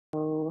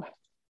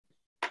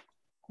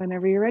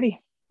Whenever you're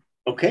ready.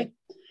 Okay.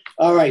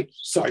 All right.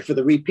 Sorry for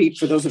the repeat.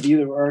 For those of you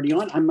that are already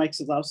on, I'm Mike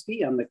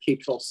Szydlowski. I'm the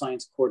K-12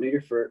 Science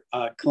Coordinator for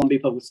Columbia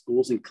Public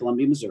Schools in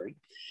Columbia, Missouri.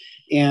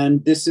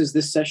 And this is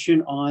this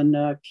session on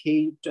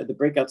the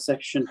Breakout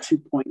Session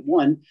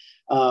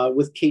 2.1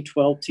 with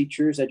K-12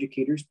 teachers,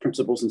 educators,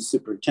 principals, and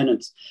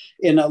superintendents.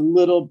 In a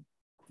little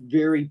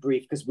very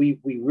brief, because we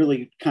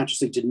really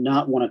consciously did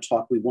not want to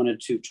talk. We wanted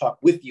to talk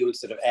with you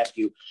instead of at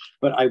you.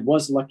 But I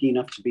was lucky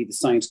enough to be the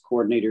science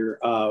coordinator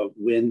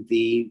when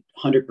the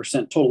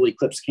 100% total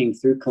eclipse came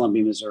through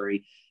Columbia,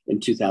 Missouri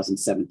in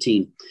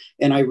 2017.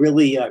 And I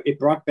really, it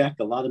brought back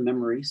a lot of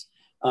memories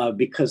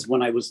because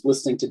when I was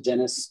listening to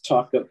Dennis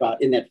talk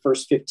about in that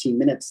first 15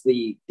 minutes,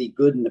 the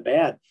good and the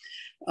bad,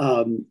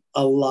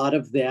 a lot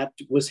of that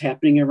was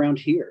happening around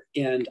here.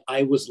 And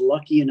I was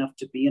lucky enough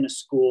to be in a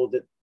school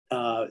that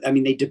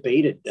they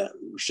debated,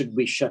 should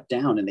we shut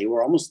down? And they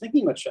were almost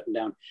thinking about shutting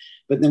down.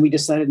 But then we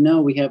decided,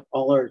 no, we have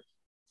all our,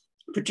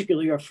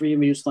 particularly our free and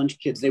reduced lunch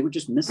kids, they would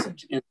just miss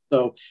it. And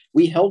so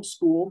we held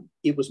school.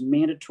 It was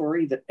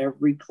mandatory that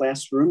every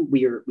classroom,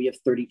 we have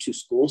 32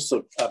 schools,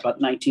 so about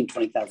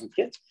 20,000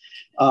 kids.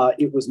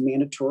 It was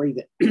mandatory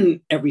that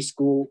every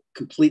school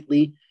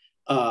completely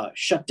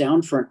shut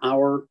down for an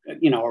hour,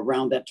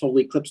 around that total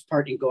eclipse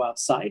part and go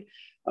outside.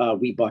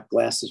 We bought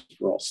glasses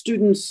for all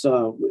students.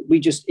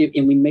 We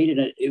made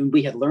it.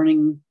 We had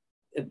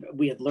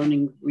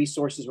learning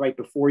resources right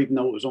before, even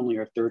though it was only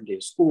our third day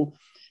of school,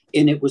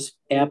 and it was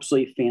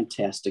absolutely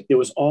fantastic. There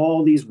was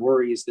all these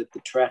worries that the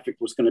traffic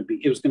was going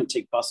to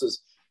take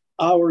buses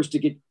hours to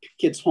get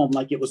kids home,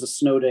 like it was a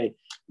snow day.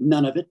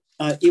 None of it.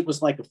 It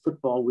was like a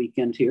football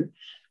weekend here,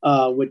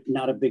 with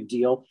not a big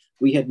deal.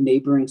 We had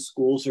neighboring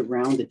schools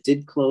around that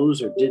did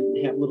close or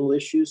didn't have little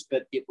issues,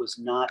 but it was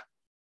not.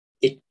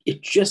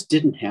 It just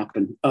didn't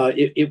happen.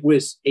 It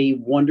was a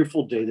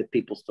wonderful day that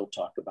people still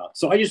talk about.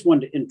 So I just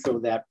wanted to intro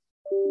that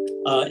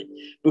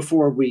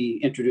before we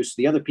introduce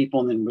the other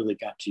people and then really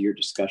got to your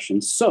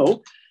discussion.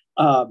 So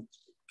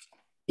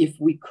if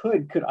we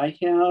could I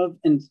have,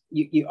 and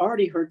you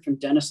already heard from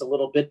Dennis a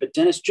little bit, but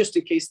Dennis, just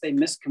in case they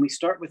missed, can we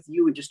start with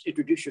you and just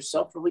introduce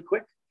yourself really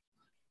quick?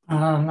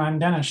 I'm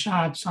Dennis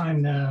Schatz.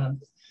 I'm the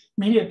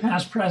immediate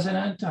past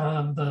president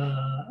of the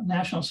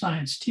National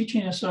Science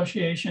Teaching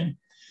Association.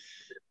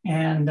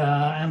 And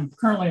I'm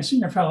currently a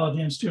senior fellow at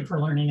the Institute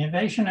for Learning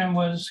Innovation and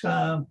was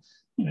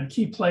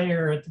key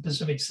player at the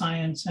Pacific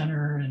Science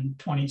Center in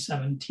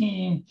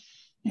 2017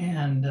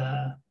 and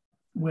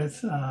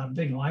with a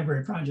big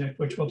library project,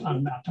 which we'll talk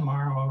about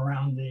tomorrow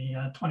around the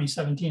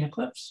 2017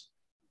 Eclipse.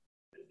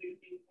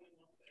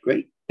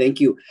 Great,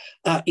 thank you.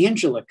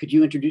 Angela, could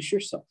you introduce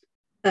yourself?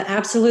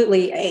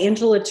 Absolutely.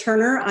 Angela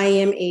Turner. I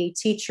am a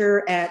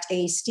teacher at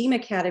a STEAM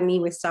Academy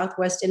with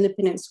Southwest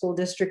Independent School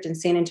District in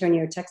San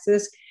Antonio,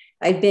 Texas.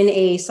 I've been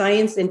a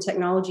science and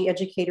technology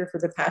educator for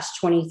the past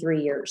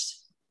 23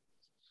 years.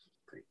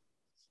 Great.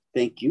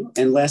 Thank you.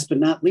 And last but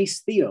not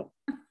least, Theo.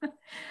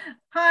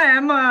 Hi,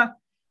 I'm a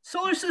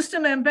solar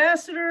system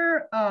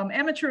ambassador,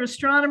 amateur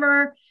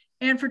astronomer.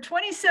 And for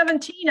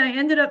 2017, I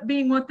ended up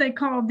being what they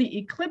call the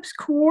Eclipse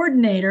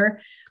coordinator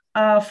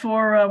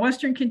for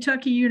Western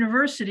Kentucky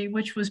University,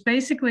 which was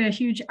basically a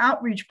huge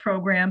outreach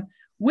program.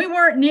 We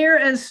weren't near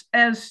as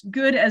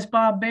good as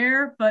Bob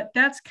Baer, but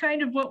that's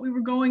kind of what we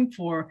were going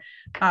for.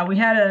 We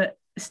had a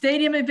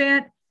stadium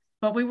event,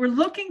 but we were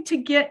looking to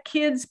get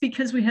kids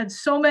because we had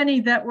so many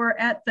that were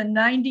at the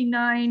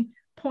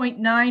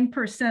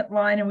 99.9%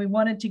 line, and we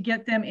wanted to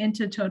get them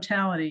into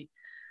totality.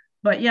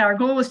 But yeah, our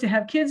goal was to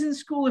have kids in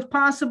school if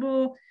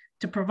possible,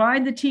 to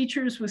provide the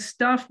teachers with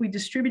stuff. We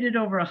distributed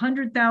over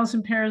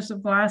 100,000 pairs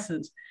of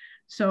glasses.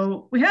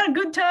 So we had a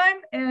good time,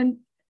 and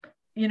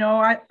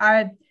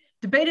I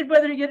debated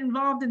whether to get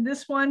involved in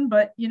this one,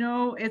 but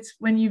it's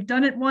when you've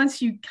done it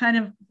once, you kind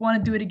of want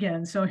to do it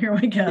again. So here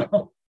we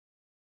go.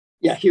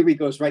 Yeah, here we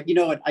go. Right. You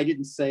know what? I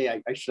didn't say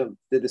I should have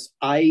did this.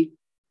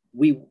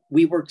 We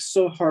worked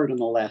so hard on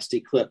the last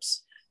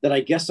eclipse that I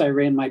guess I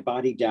ran my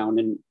body down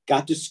and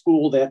got to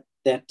school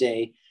that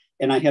day,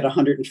 and I had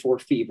 104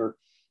 fever.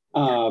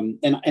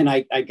 And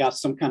I got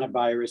some kind of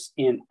virus,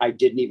 and I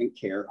didn't even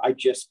care. I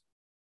just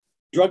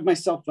drugged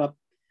myself up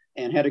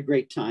and had a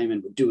great time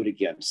and would do it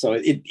again. So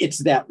it's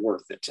that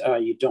worth it.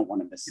 You don't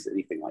want to miss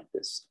anything like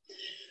this.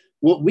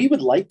 What we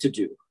would like to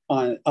do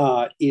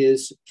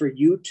is for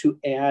you to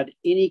add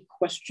any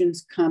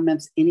questions,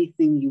 comments,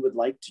 anything you would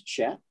like to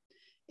chat,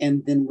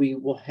 and then we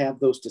will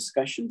have those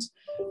discussions.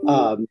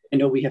 I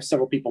know we have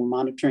several people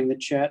monitoring the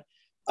chat.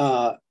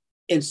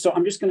 And so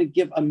I'm just going to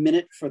give a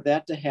minute for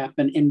that to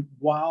happen. And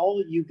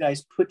while you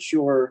guys put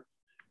your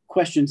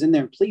questions in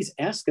there, please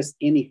ask us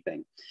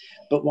anything.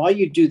 But while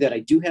you do that, I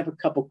do have a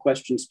couple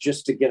questions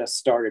just to get us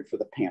started for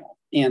the panel.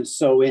 And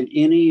so in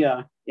any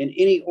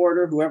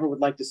order, whoever would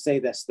like to say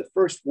this, the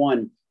first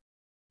one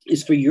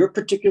is for your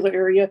particular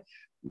area.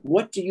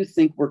 What do you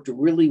think worked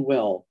really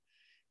well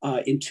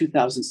in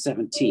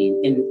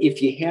 2017? And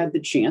if you had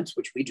the chance,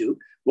 which we do,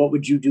 what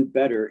would you do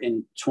better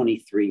in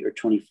 23 or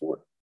 24?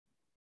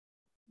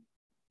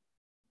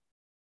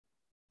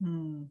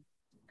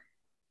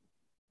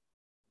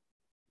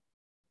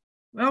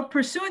 Well,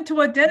 pursuant to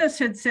what Dennis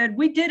had said,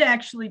 we did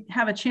actually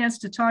have a chance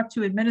to talk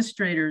to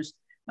administrators.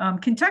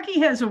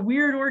 Kentucky has a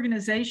weird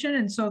organization,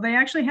 and so they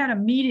actually had a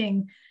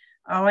meeting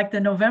like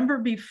the November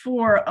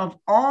before of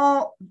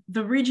all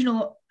the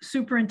regional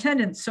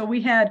superintendents. So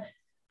we had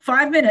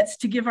 5 minutes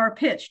to give our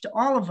pitch to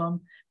all of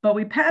them, but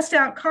we passed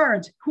out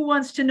cards, who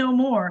wants to know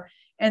more?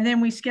 And then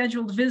we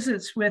scheduled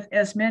visits with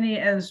as many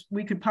as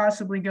we could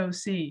possibly go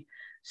see.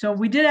 So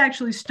we did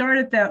actually start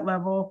at that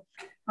level.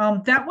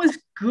 That was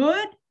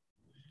good.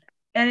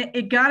 And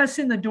it got us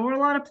in the door a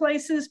lot of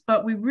places,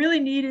 but we really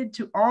needed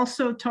to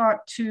also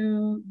talk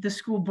to the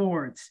school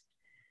boards,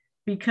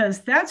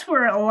 because that's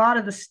where a lot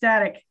of the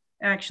static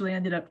actually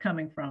ended up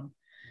coming from.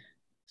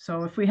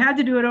 So if we had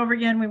to do it over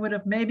again, we would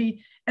have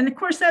maybe, and of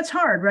course that's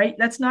hard, right?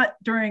 That's not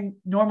during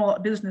normal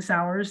business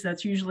hours.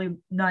 That's usually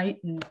night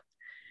and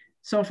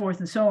so forth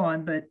and so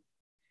on. But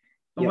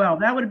yeah. Well,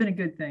 that would have been a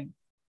good thing.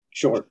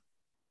 Sure.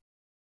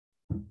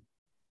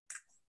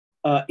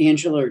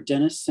 Angela or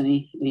Dennis,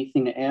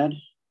 anything to add?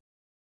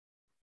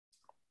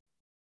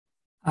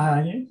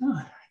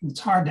 It's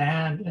hard to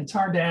add. It's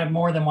hard to add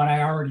more than what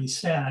I already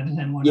said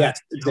and what I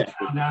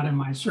found out in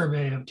my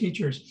survey of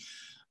teachers.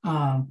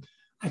 I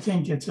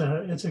think it's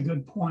a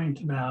good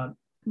point about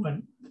what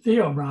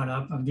Theo brought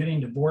up of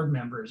getting to board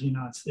members. You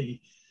know, it's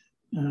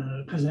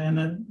because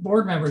the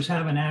board members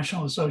have a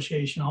national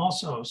association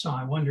also. So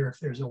I wonder if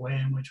there's a way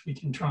in which we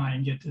can try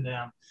and get to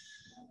them,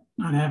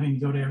 not having to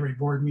go to every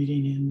board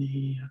meeting in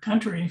the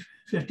country.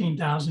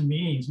 15,000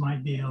 meetings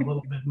might be a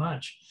little bit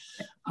much,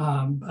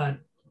 but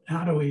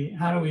how do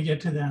we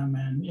get to them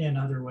and in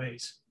other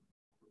ways?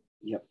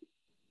 Yep.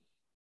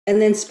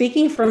 And then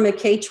speaking from a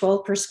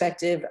K-12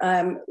 perspective,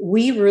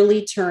 we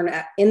really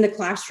in the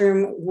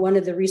classroom, one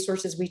of the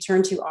resources we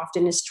turn to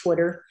often is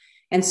Twitter.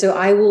 And so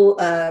I will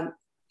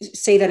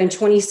say that in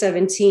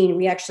 2017,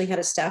 we actually had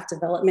a staff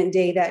development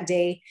day that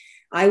day.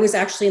 I was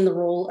actually in the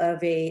role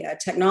of a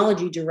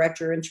technology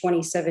director in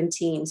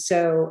 2017.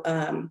 So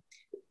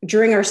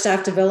during our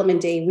staff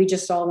development day, we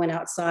just all went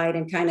outside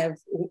and kind of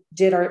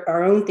did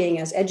our own thing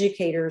as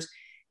educators,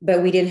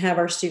 but we didn't have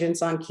our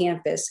students on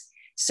campus.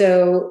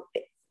 So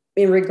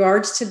in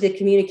regards to the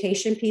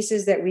communication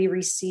pieces that we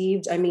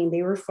received, I mean,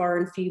 they were far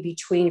and few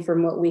between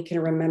from what we can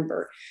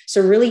remember.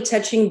 So really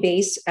touching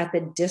base at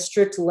the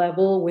district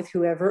level with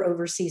whoever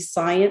oversees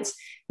science.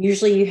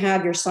 Usually you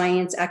have your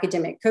science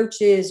academic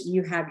coaches,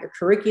 you have your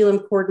curriculum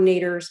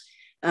coordinators.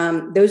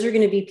 Those are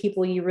going to be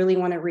people you really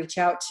want to reach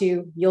out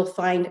to. You'll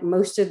find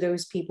most of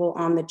those people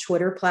on the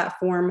Twitter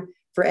platform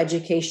for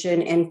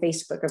education and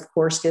Facebook, of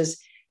course, because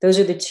those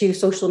are the two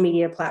social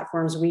media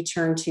platforms we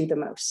turn to the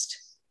most.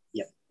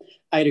 Yep,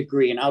 I'd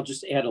agree. And I'll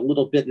just add a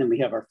little bit, and then we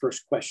have our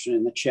first question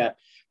in the chat.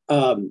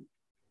 What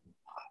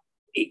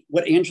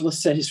Angela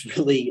said is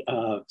really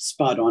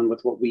spot on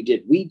with what we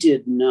did. We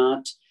did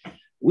not,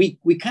 we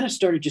kind of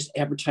started just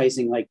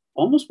advertising like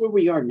almost where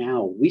we are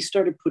now. We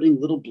started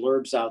putting little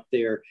blurbs out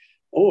there,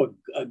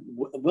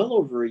 well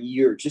over a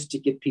year, just to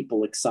get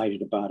people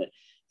excited about it.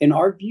 And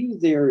our view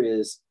there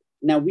is,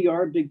 now we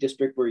are a big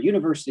district, we're a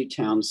university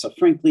town, so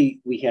frankly,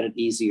 we had it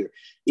easier.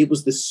 It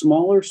was the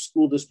smaller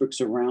school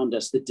districts around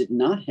us that did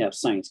not have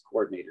science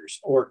coordinators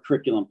or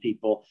curriculum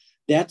people.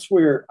 That's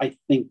where I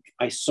think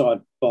I saw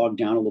it bog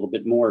down a little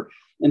bit more.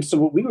 And so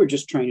what we were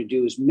just trying to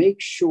do is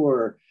make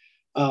sure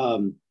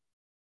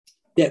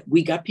that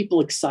we got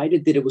people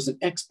excited, that it was an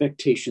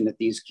expectation that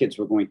these kids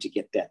were going to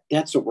get that.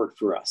 That's what worked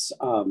for us.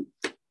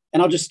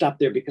 And I'll just stop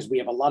there because we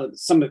have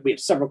we have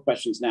several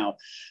questions now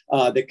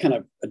that kind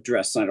of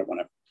address, I don't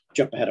want to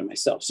jump ahead of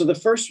myself. So the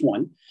first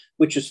one,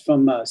 which is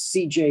from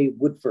CJ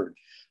Woodford,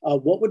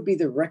 what would be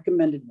the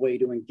recommended way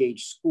to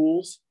engage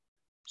schools,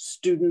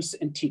 students,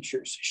 and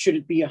teachers? Should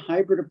it be a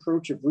hybrid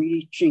approach of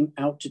reaching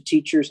out to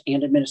teachers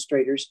and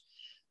administrators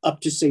up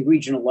to, say,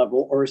 regional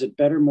level, or is it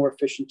better, more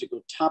efficient to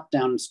go top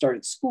down and start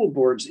at school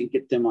boards and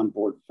get them on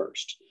board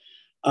first?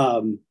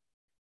 I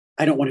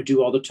don't want to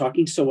do all the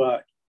talking, so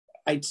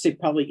I'd say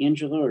probably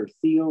Angela or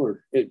Theo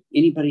or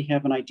anybody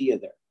have an idea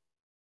there.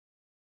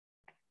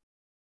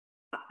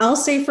 I'll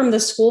say from the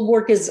school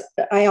board, because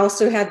I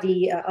also had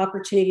the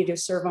opportunity to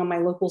serve on my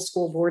local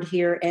school board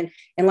here. And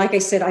like I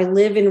said, I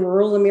live in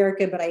rural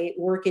America, but I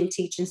work and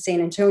teach in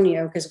San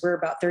Antonio because we're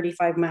about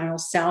 35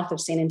 miles south of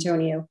San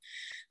Antonio.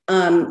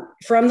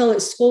 From the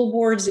school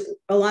boards,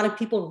 a lot of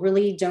people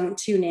really don't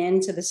tune in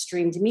to the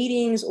streamed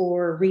meetings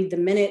or read the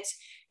minutes.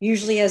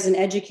 Usually as an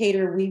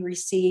educator, we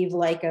receive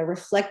like a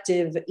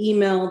reflective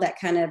email that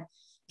kind of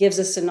gives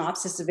a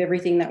synopsis of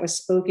everything that was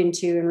spoken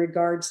to in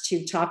regards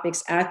to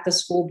topics at the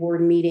school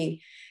board meeting.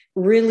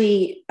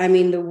 Really, I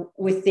mean,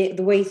 with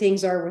the way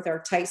things are with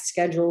our tight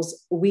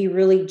schedules, we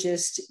really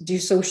just do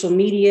social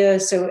media.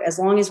 So as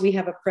long as we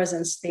have a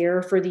presence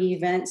there for the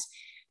events,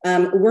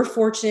 we're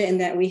fortunate in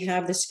that we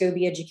have the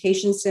Scobie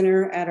Education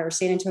Center at our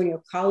San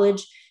Antonio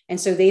College. And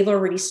so they've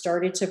already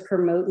started to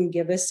promote and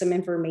give us some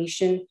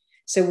information.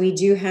 So we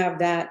do have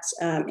that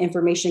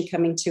information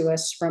coming to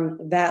us from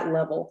that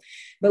level.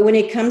 But when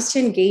it comes to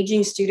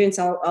engaging students,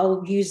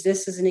 I'll use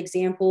this as an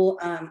example.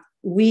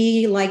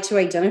 we like to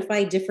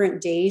identify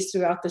different days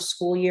throughout the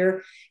school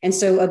year. And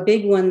so a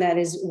big one that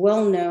is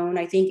well known,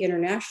 I think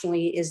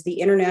internationally, is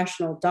the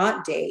International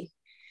Dot Day.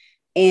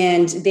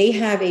 And they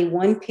have a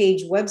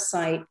one-page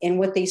website. And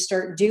what they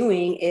start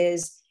doing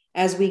is,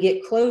 as we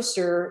get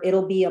closer,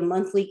 it'll be a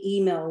monthly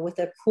email with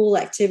a cool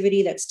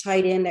activity that's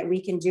tied in that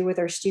we can do with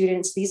our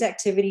students. These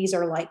activities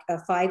are like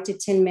a 5 to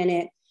 10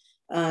 minute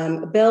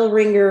bell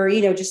ringer,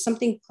 just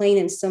something plain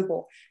and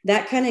simple.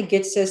 That kind of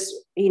gets us,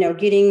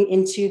 getting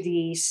into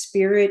the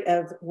spirit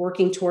of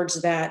working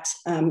towards that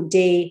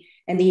day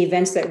and the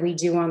events that we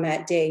do on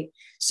that day.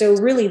 So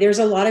really, there's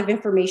a lot of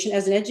information.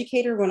 As an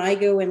educator, when I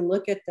go and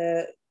look at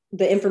the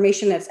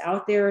information that's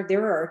out there,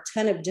 there are a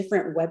ton of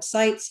different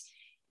websites.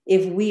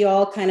 If we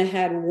all kind of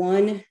had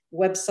one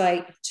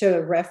website to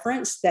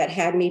reference that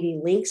had maybe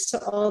links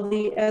to all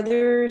the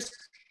others,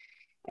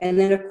 and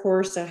then of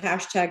course a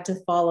hashtag to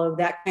follow,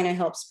 that kind of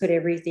helps put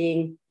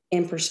everything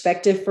in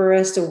perspective for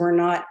us. So we're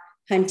not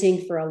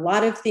hunting for a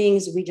lot of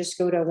things. We just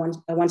go to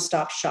a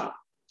one-stop shop.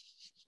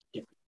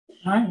 Yeah.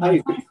 I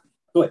agree.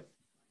 Go ahead.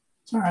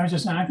 Sorry, I was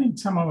just saying, I think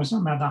someone was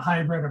talking about the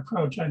hybrid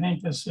approach. I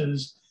think it's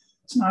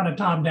not a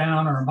top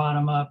down or a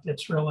bottom up.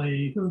 It's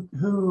really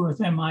who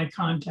within my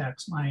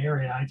context, my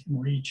area, I can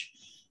reach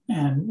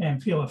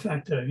and feel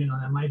effective.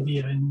 That might be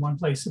in one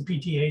place, the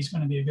PTA is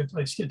going to be a good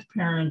place to get to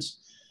parents.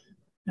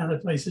 In other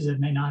places, it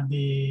may not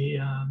be.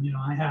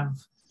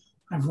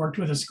 I've worked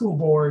with a school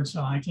board,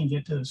 so I can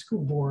get to the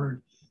school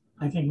board.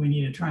 I think we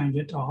need to try and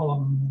get to all of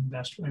them in the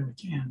best way we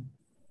can.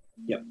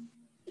 Yep.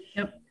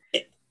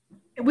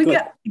 We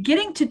got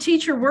getting to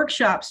teacher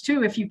workshops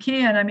too, if you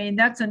can. I mean,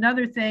 that's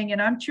another thing,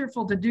 and I'm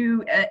cheerful to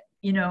do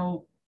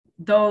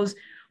those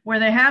where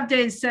they have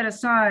days set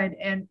aside.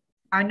 And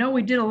I know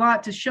we did a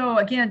lot to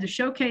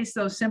showcase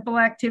those simple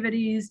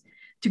activities,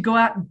 to go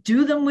out and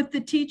do them with the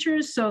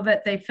teachers so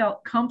that they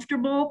felt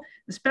comfortable,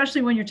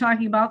 especially when you're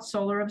talking about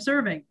solar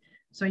observing.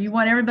 So you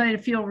want everybody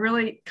to feel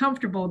really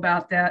comfortable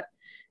about that.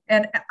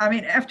 And I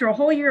mean, after a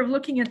whole year of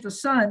looking at the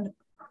sun,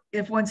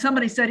 when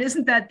somebody said,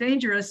 "Isn't that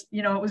dangerous?"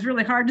 it was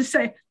really hard to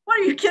say, "What,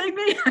 are you kidding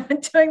me? I've been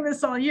doing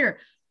this all year."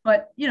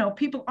 But,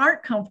 people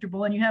aren't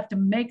comfortable, and you have to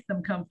make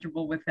them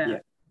comfortable with that. Yeah.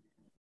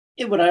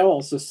 And what I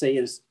also say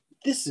is,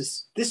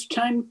 this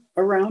time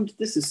around,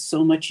 this is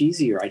so much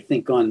easier, I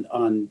think,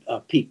 on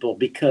people,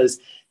 because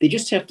they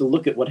just have to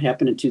look at what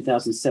happened in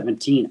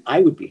 2017.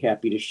 I would be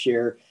happy to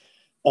share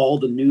all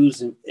the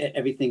news and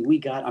everything we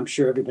got. I'm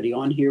sure everybody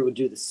on here would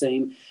do the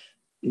same.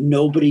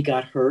 Nobody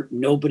got hurt.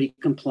 Nobody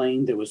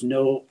complained. There was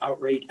no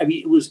outrage. I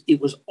mean,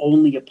 it was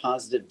only a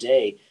positive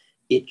day.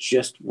 It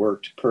just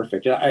worked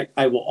perfect.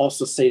 I will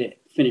also say, to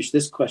finish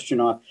this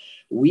question off,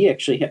 we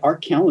actually had our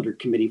calendar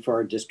committee for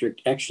our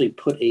district actually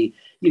put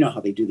how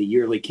they do the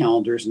yearly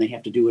calendars, and they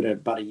have to do it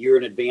about a year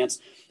in advance.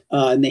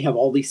 And they have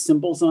all these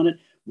symbols on it.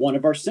 One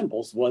of our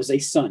symbols was a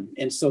sun.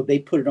 And so they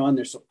put it on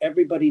there so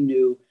everybody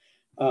knew.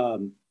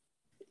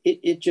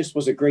 It just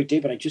was a great day,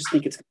 but I just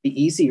think it's going to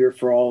be easier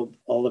for all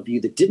of you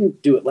that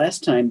didn't do it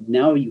last time.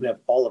 Now you have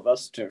all of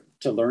us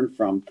to learn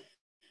from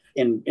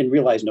and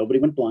realize nobody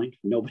went blind.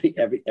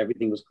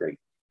 Everything was great.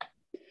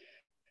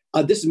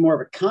 This is more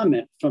of a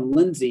comment from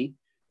Lindsay.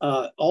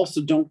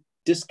 Also, don't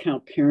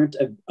discount parent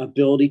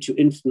ability to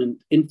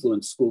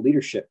influence school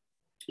leadership.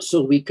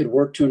 So we could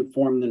work to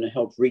inform them to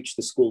help reach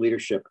the school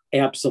leadership.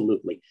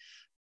 Absolutely.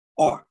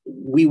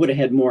 We would have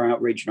had more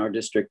outrage in our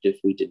district if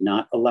we did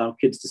not allow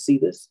kids to see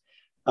this.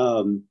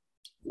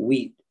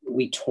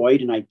 We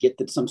toyed, and I get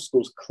that some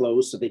schools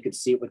closed so they could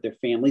see it with their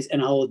families.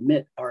 And I'll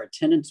admit our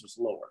attendance was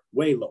lower,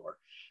 way lower,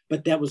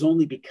 but that was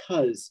only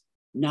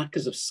not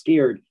because of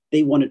scared.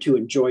 They wanted to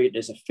enjoy it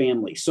as a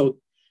family. So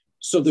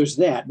there's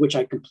that, which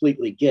I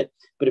completely get.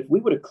 But if we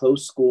would have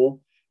closed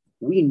school,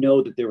 we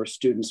know that there were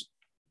students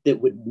that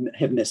would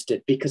have missed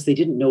it because they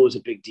didn't know it was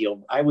a big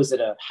deal. I was at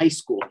a high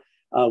school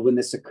when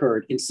this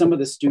occurred, and some of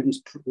the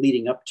students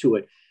leading up to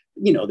it,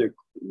 they're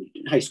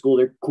high school,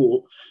 they're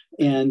cool.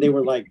 And they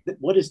were like,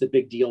 "What is the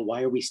big deal?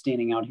 Why are we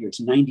standing out here?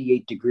 It's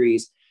 98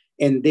 degrees.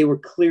 And they were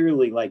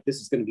clearly like, this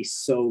is going to be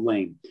so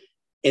lame.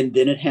 And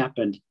then it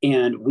happened.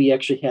 And we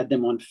actually had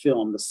them on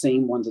film, the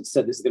same ones that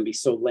said this is going to be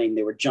so lame.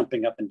 They were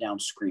jumping up and down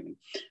screaming.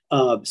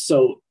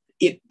 So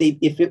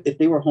if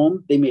they were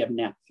home, they may have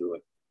napped through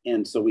it.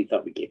 And so we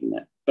thought we gave them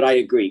that. But I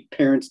agree.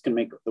 Parents can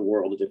make the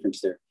world of difference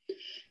there.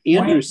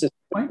 Andrew says,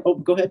 oh,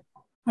 go ahead.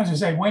 I was going to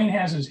say, Wayne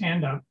has his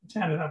hand up. It's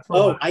handed up for a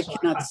while, I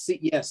cannot see.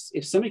 Yes.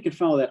 If somebody can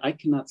follow that, I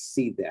cannot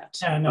see that.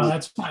 Yeah, no,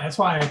 that's fine. That's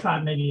why I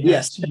thought maybe you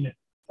had seen it.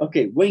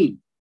 Okay, Wayne.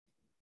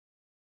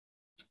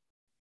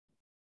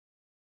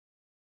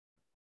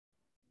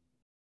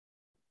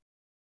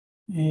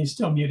 He's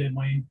still muted,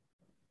 Wayne.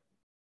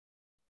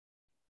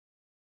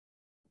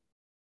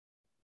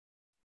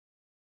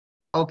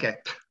 Okay.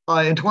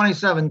 In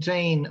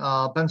 2017,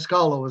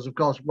 Pensacola was, of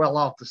course, well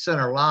off the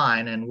center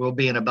line and will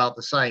be in about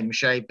the same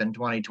shape in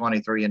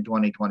 2023 and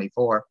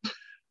 2024.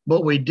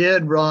 But we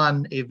did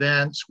run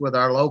events with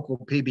our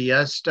local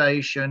PBS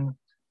station,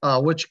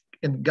 which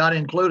got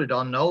included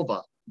on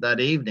NOVA that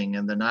evening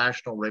in the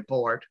national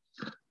report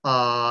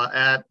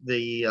at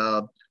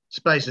the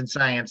Space and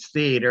Science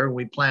Theater.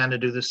 We plan to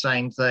do the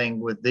same thing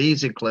with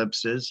these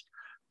eclipses.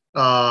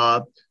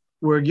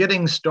 We're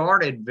getting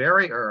started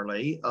very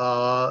early.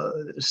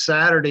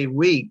 Saturday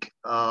week,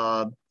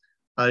 a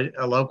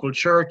local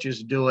church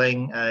is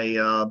doing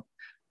a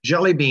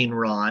jelly bean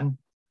run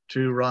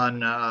to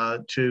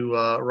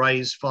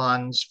raise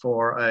funds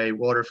for a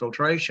water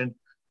filtration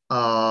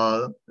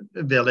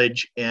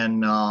village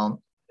in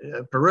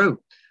Peru.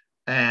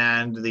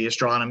 And the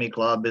Astronomy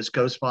Club is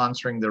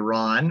co-sponsoring the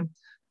run.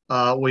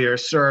 We are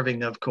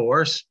serving, of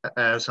course,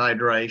 as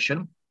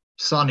hydration,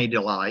 Sunny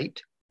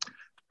Delight.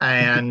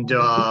 And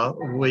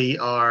we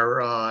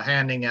are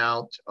handing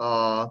out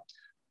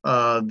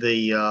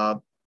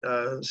the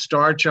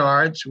star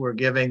charts. We're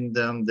giving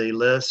them the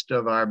list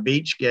of our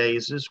beach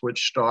gazes,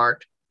 which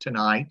start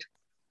tonight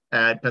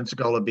at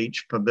Pensacola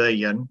Beach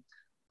Pavilion.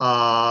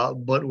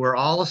 But we're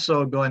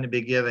also going to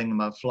be giving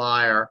them a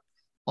flyer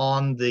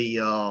on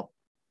the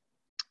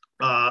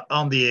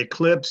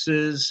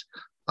eclipses.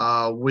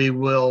 We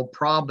will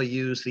probably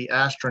use the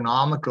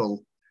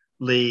Astronomical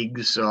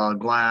League's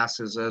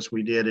glasses as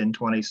we did in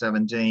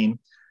 2017,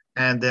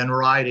 and then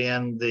write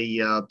in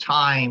the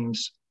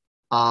times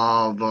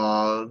of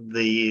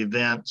the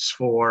events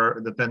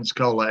for the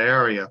Pensacola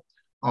area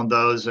on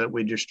those that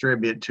we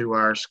distribute to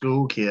our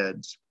school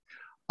kids.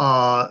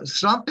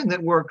 Something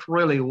that worked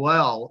really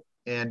well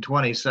in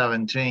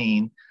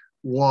 2017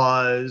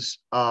 was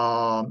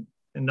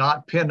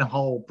not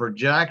pinhole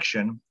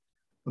projection,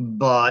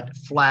 but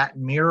flat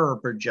mirror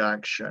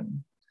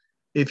projection.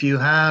 If you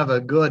have a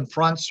good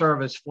front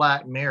surface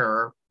flat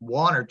mirror,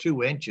 1 or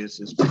 2 inches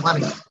is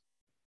plenty.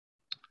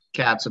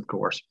 Cats, of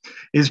course,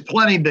 is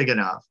plenty big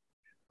enough.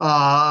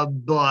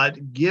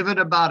 But give it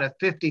about a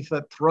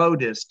 50-foot throw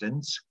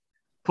distance,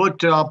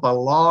 put up a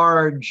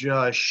large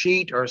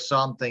sheet or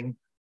something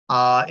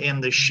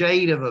in the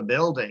shade of a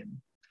building,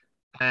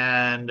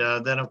 and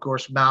then, of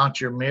course,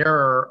 mount your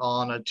mirror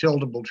on a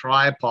tiltable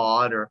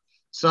tripod or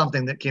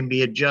something that can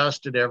be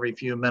adjusted every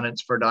few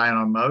minutes for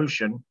dyno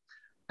motion.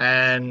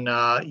 And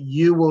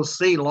you will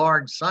see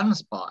large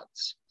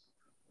sunspots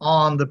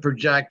on the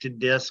projected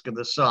disk of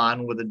the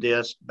sun, with a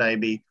disk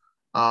maybe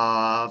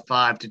 5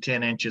 to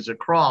 10 inches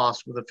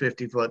across with a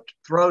 50-foot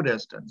throw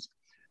distance.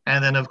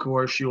 And then, of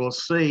course, you will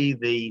see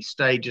the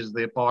stages of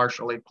the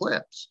partial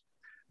eclipse.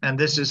 And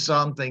this is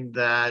something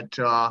that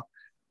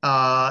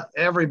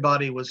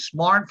everybody with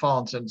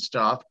smartphones and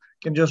stuff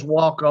can just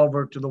walk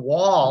over to the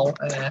wall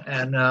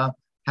and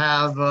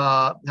have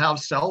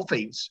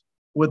selfies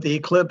with the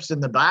eclipse in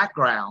the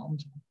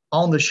background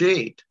on the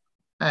sheet,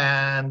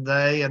 and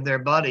they and their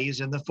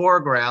buddies in the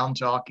foreground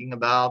talking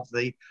about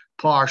the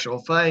partial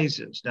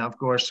phases. Now, of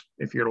course,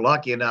 if you're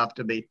lucky enough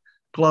to be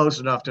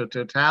close enough to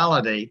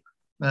totality,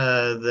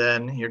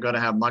 then you're going to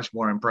have much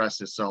more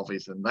impressive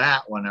selfies than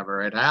that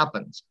whenever it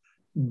happens.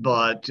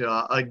 But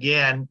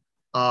again,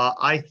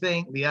 I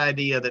think the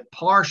idea that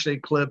partial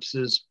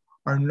eclipses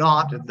are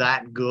not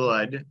that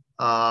good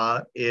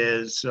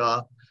is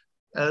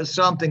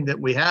something that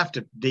we have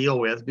to deal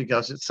with,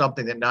 because it's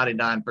something that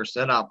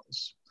 99% of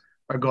us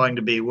are going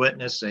to be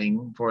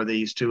witnessing for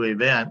these 2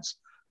 events.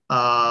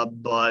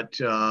 But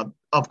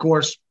of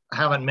course, I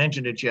haven't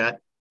mentioned it yet,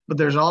 but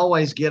there's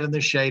always get in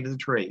the shade of the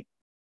tree.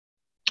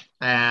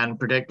 And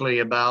particularly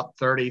about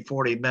 30,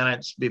 40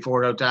 minutes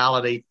before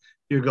totality,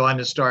 you're going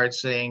to start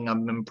seeing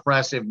an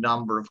impressive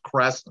number of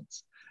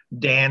crescents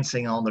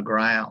dancing on the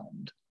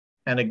ground.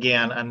 And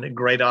again, a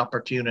great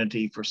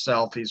opportunity for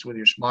selfies with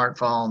your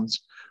smartphones,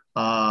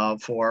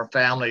 for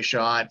family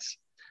shots.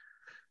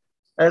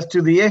 As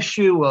to the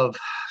issue of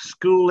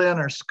school in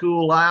or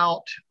school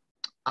out,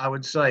 I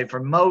would say for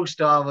most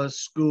of us,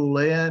 school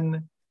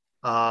in.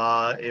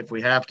 If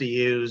we have to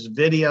use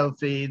video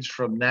feeds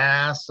from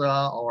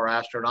NASA or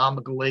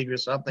Astronomical League or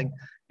something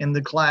in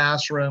the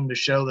classroom to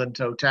show the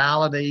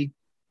totality,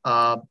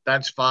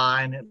 that's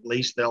fine. At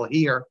least they'll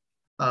hear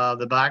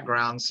the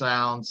background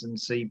sounds and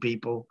see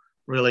people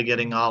really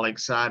getting all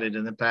excited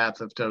in the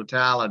path of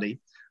totality.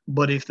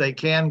 But if they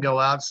can go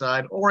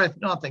outside, or if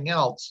nothing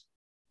else,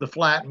 the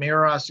flat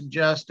mirror I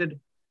suggested,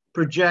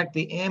 project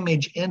the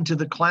image into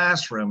the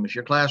classroom. If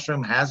your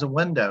classroom has a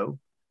window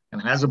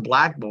and has a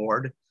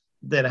blackboard,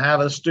 then have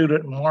a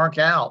student mark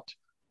out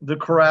the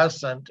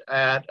crescent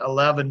at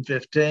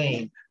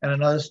 11:15, and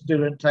another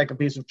student take a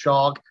piece of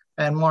chalk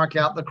and mark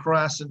out the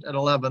crescent at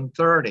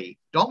 11:30.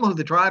 Don't move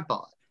the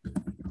tripod,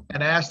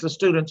 and ask the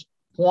students,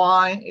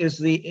 why is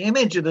the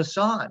image of the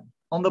sun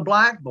on the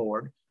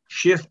blackboard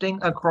shifting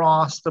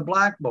across the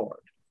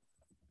blackboard?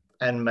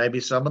 And maybe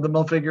some of them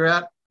will figure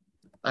out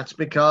that's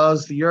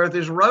because the earth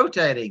is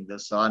rotating. The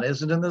sun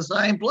isn't in the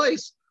same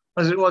place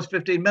as it was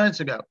 15 minutes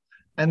ago.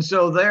 And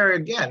so there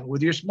again,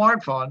 with your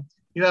smartphone,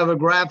 you have a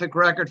graphic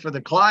record for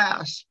the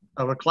class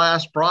of a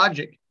class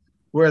project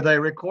where they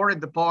recorded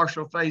the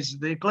partial phases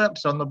of the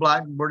eclipse on the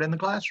blackboard in the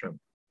classroom.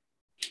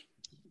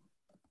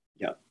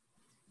 Yeah.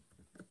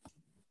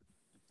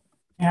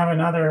 I have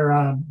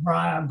another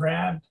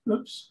Brad.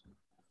 Oops.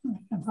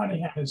 I thought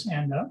he had his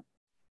hand up.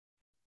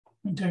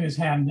 He took his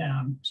hand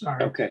down.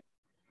 Sorry. Okay.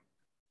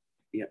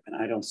 Yep, and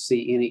I don't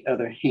see any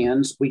other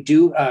hands. We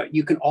do,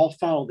 you can all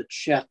follow the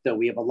chat though.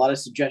 We have a lot of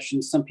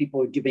suggestions. Some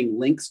people are giving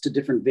links to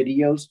different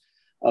videos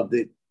of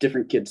the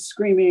different kids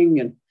screaming.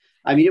 And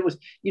I mean, it was,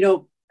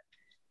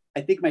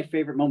 I think my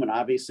favorite moment,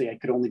 obviously I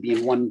could only be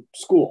in one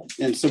school.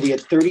 And so we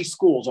had 30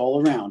 schools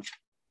all around.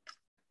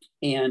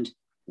 And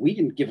we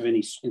didn't give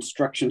any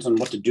instructions on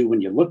what to do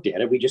when you looked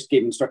at it. We just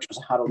gave instructions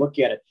on how to look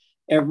at it.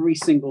 Every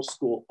single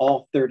school,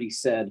 all 30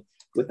 said,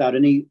 without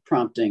any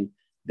prompting,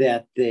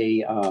 that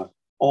they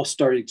all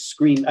started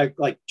screaming,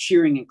 like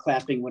cheering and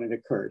clapping when it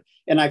occurred.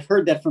 And I've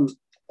heard that from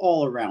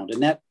all around.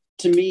 And that,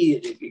 to me,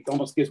 it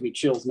almost gives me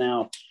chills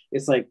now.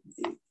 It's like,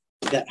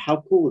 that.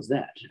 How cool is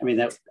that? I mean,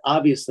 that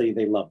obviously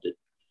they loved it.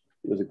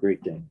 It was a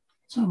great day.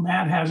 So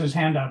Matt has his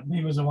hand up.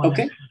 He was the one that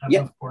handed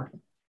up before.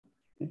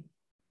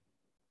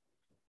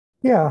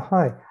 Yeah,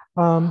 hi.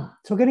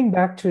 So getting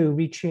back to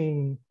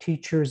reaching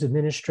teachers,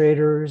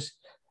 administrators,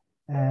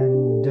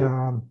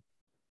 and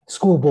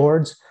school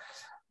boards,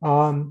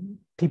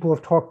 people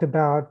have talked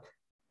about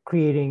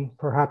creating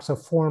perhaps a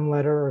form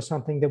letter or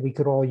something that we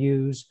could all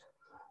use.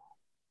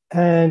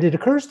 And it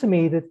occurs to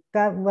me that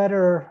that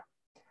letter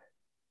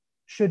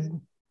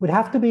would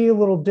have to be a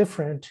little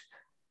different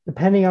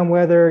depending on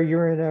whether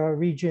you're in a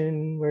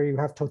region where you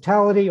have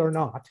totality or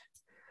not,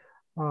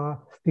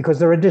 because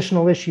there are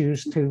additional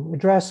issues to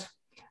address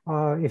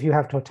if you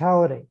have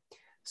totality.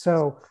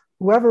 So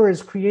whoever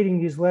is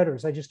creating these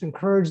letters, I just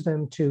encourage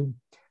them to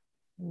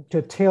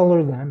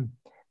tailor them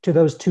to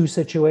those two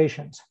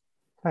situations.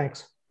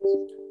 Thanks.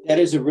 That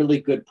is a really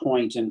good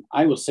point. And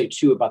I will say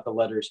too about the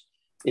letters,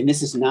 and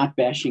this is not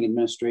bashing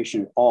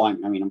administration at all. I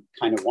mean, I'm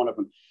kind of one of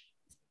them.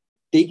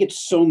 They get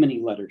so many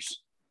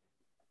letters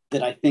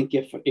that I think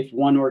if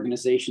one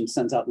organization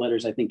sends out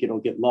letters, I think it'll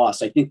get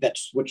lost. I think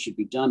that's what should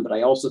be done. But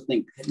I also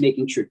think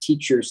making sure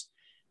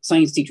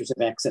science teachers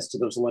have access to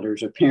those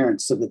letters, or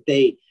parents, so that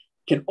they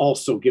can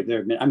also give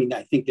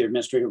I think their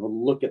administrator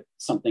will look at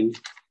something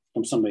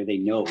from somebody they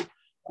know.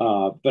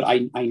 But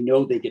I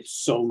know they get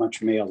so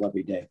much mail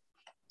every day.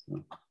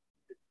 So.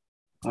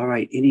 All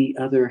right, any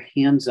other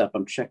hands up?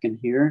 I'm checking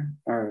here.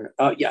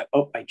 I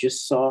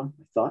just saw, I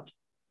thought,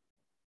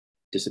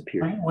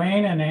 disappeared.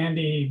 Wayne and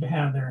Andy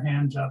have their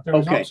hands up. There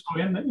was also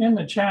in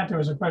the chat, there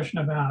was a question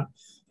about, I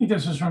think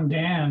this was from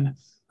Dan,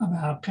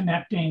 about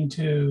connecting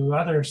to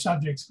other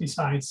subjects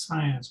besides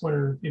science. What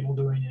are people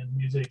doing in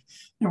music?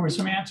 There were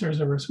some answers,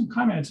 there were some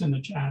comments in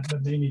the chat,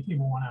 but maybe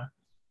people want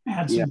to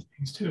add some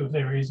things too if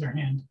they raise their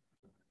hand.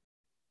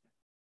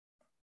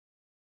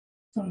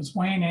 So it's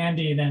Wayne,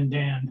 Andy, then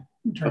Dan.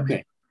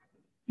 Okay.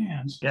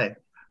 Hands. Okay.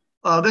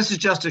 This is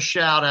just a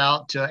shout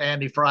out to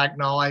Andy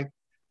Fracknoy.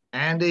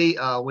 Andy,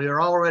 we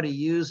are already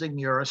using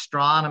your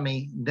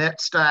astronomy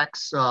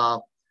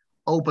NetStax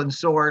open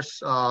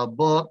source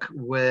book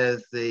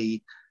with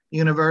the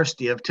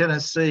University of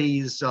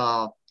Tennessee's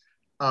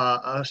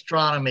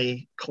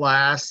astronomy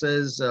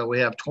classes. We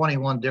have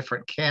 21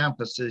 different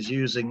campuses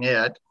using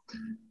it.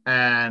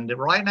 And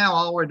right now,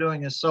 all we're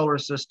doing is solar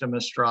system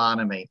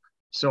astronomy.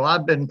 So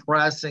I've been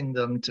pressing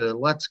them to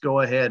let's go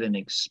ahead and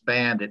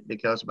expand it,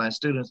 because my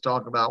students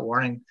talk about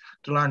wanting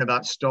to learn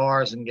about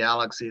stars and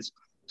galaxies.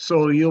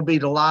 So you'll be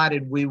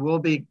delighted. We will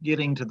be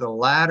getting to the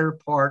latter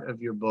part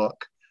of your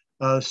book,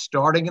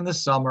 starting in the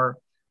summer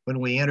when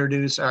we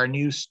introduce our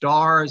new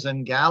Stars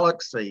and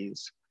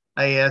Galaxies,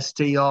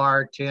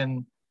 ASTR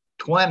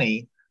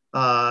 1020,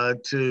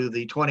 to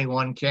the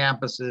 21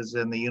 campuses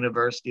in the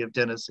University of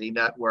Tennessee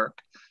network.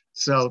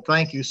 So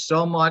thank you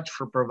so much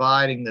for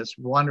providing this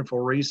wonderful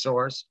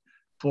resource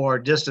for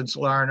distance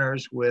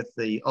learners with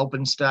the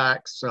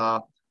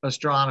OpenStax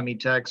astronomy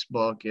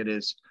textbook. It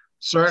is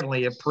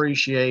certainly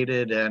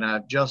appreciated, and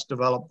I've just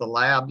developed the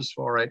labs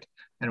for it,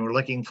 and we're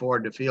looking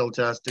forward to field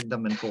testing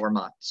them in 4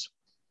 months.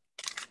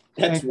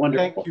 That's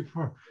wonderful. Thank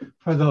you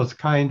for those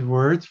kind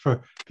words.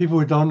 For people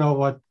who don't know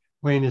what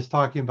Wayne is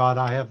talking about,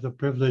 I have the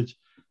privilege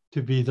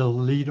to be the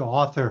lead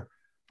author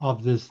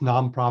of this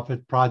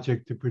nonprofit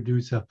project to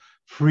produce a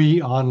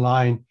free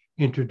online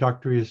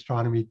introductory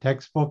astronomy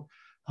textbook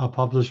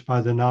published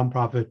by the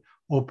nonprofit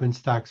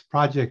OpenStax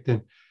project.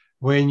 And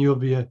Wayne, you'll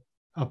be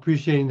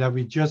appreciating that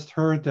we just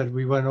heard that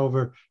we went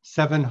over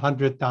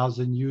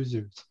 700,000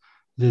 users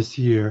this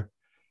year.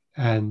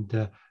 And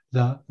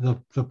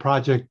the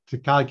project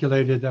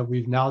calculated that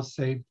we've now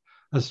saved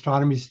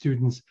astronomy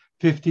students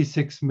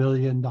 $56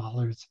 million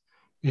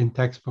in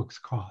textbooks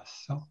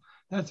costs. So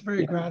that's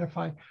very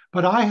gratifying.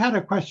 But I had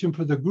a question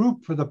for the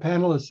group, for the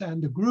panelists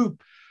and the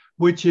group,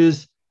 which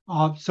is,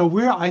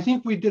 I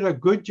think we did a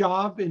good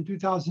job in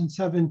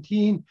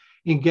 2017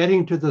 in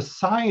getting to the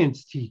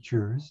science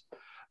teachers,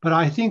 but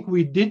I think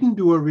we didn't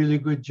do a really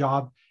good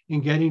job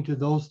in getting to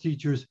those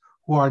teachers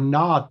who are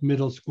not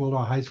middle school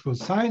or high school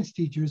science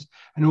teachers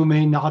and who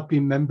may not be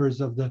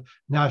members of the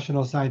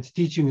National Science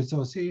Teaching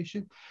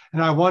Association.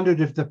 And I wondered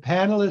if the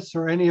panelists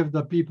or any of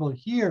the people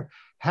here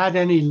had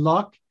any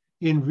luck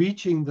in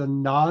reaching the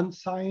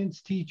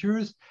non-science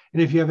teachers,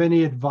 and if you have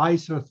any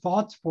advice or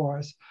thoughts for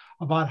us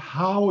about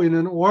how in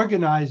an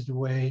organized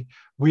way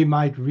we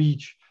might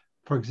reach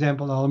for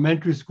example,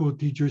 elementary school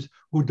teachers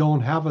who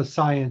don't have a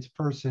science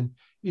person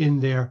in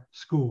their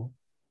school?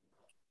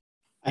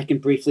 I can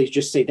briefly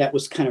just say that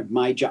was kind of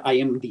my job. I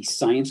am the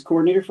science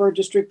coordinator for our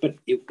district, but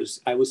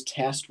I was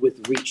tasked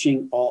with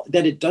reaching all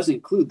that. It does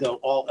include, though,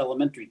 all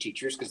elementary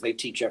teachers because they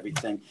teach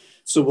everything.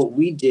 So what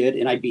we did,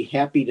 and I'd be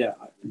happy to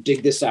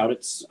dig this out.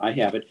 I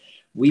have it.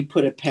 We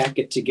put a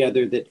packet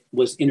together that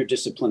was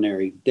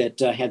interdisciplinary, that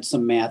had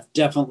some math,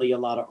 definitely a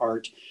lot of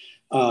art.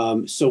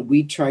 So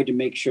we tried to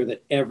make sure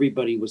that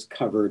everybody was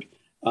covered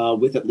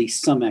with at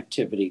least some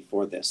activity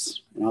for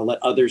this. And I'll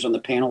let others on the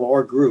panel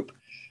or group.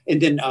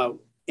 And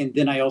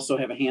then I also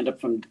have a hand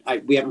up from,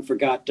 we haven't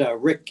forgot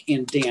Rick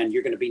and Dan,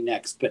 you're going to be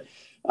next. But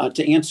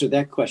to answer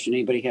that question,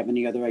 anybody have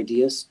any other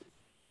ideas?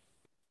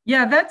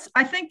 Yeah,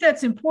 I think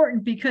that's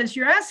important because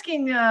you're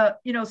asking,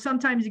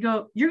 sometimes you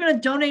go, you're going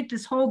to donate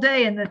this whole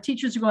day and the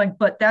teachers are going,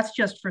 but that's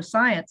just for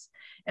science.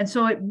 And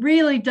so it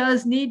really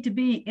does need to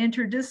be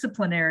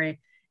interdisciplinary.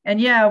 And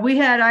yeah,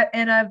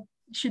 I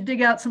should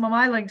dig out some of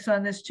my links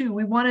on this too.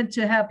 We wanted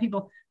to have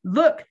people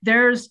look,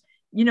 there's,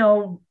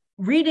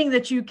 reading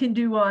that you can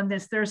do on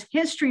this. There's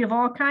history of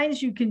all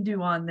kinds you can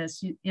do on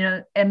this,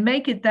 and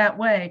make it that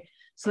way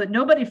so that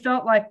nobody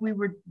felt like we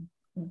were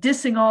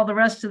dissing all the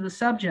rest of the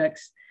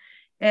subjects.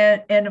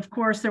 And of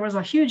course, there was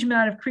a huge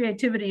amount of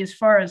creativity as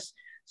far as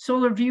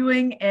solar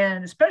viewing,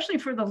 and especially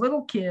for the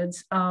little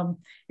kids.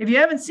 If you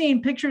haven't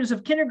seen pictures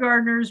of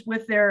kindergartners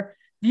with their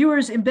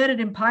viewers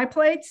embedded in pie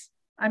plates,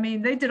 I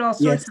mean, they did all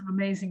sorts of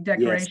amazing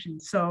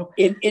decorations. Yes. So,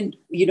 and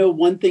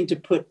one thing to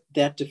put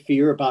that to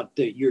fear about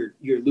you're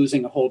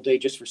losing a whole day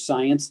just for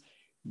science.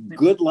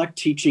 Good luck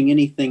teaching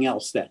anything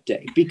else that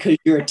day because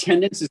your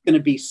attendance is going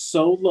to be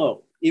so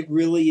low. It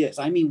really is.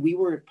 I mean, we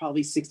were at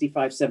probably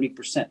 65,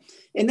 70%.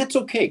 And that's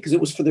okay because it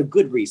was for the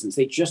good reasons.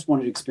 They just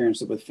wanted to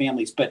experience it with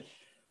families. But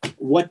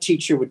what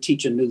teacher would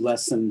teach a new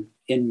lesson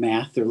in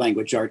math or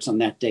language arts on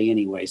that day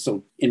anyway?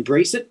 So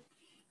embrace it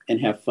and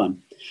have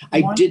fun.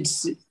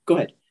 Go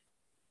ahead.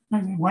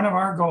 One of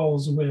our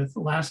goals with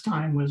last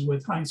time was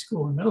with high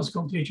school and middle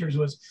school teachers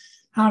was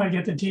how to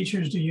get the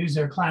teachers to use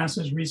their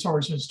classes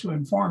resources to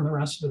inform the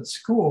rest of the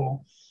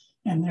school.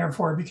 And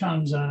therefore it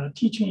becomes a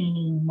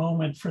teaching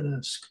moment for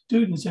the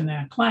students in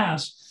that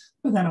class,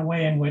 but then a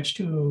way in which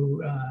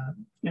to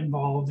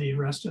involve the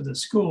rest of the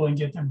school and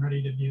get them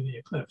ready to view the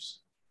eclipse.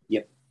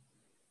 Yep.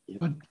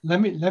 But let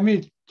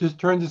me just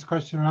turn this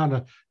question around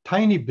a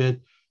tiny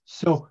bit.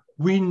 So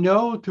we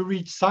know to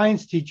reach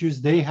science teachers,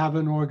 they have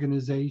an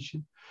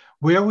organization.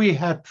 Where we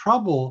had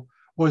trouble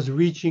was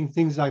reaching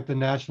things like the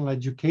National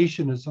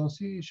Education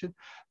Association,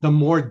 the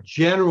more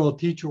general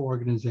teacher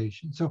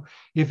organization. So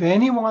if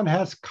anyone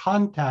has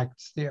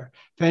contacts there,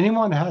 if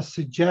anyone has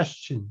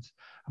suggestions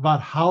about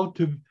how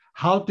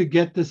to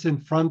get this in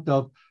front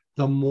of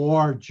the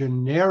more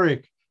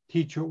generic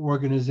teacher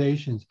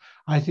organizations,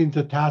 I think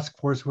the task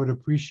force would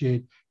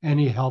appreciate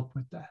any help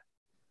with that.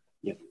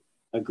 Yep,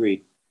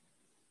 agreed.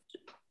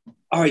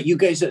 All right, you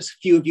guys, a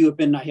few of you have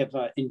been,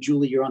 and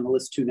Julie, you're on the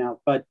list too now.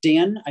 But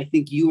Dan, I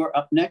think you are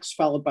up next,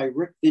 followed by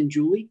Rick, then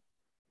Julie.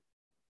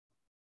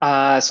 So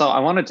I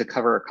wanted to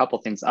cover a couple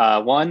things.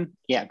 One,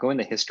 going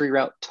the history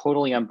route,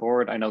 totally on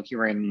board. I know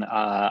here in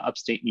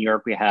upstate New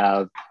York, we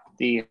have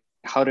the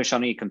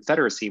Haudenosaunee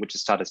Confederacy, which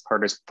is taught as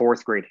part of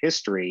fourth grade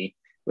history,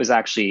 was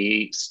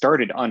actually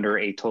started under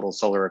a total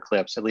solar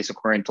eclipse, at least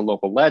according to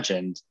local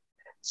legend.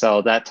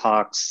 So that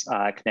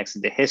connects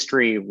into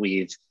history.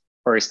 We've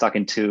already stuck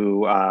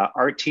into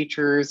art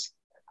teachers.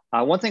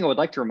 One thing I would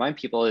like to remind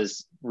people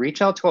is reach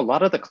out to a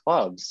lot of the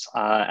clubs.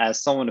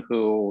 As someone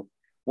who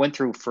went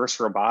through FIRST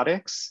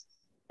Robotics,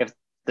 if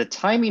the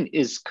timing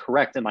is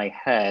correct in my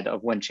head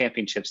of when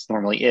championships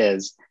normally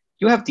is,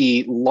 you have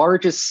the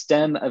largest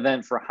STEM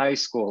event for high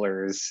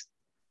schoolers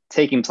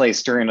taking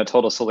place during a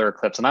total solar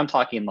eclipse. And I'm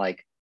talking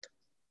like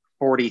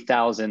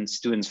 40,000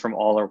 students from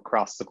all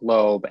across the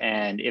globe.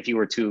 And if you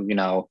were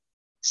to,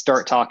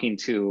 start talking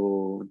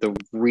to the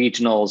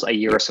regionals a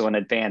year or so in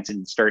advance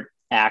and start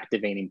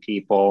activating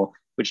people,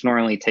 which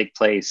normally take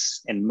place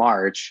in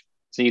March.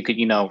 So you could,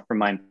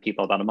 remind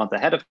people about a month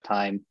ahead of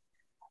time.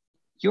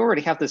 You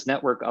already have this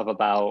network of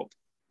about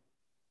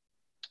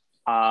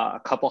a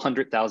couple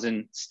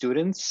 100,000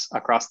 students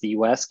across the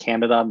US,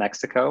 Canada,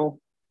 Mexico.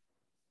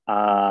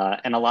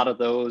 And a lot of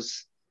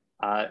those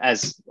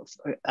as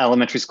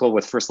elementary school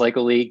with First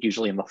Lego League,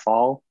 usually in the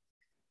fall.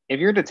 If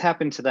you're to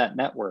tap into that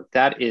network,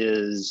 that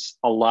is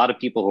a lot of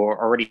people who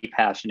are already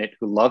passionate,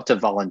 who love to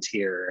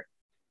volunteer.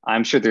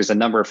 I'm sure there's a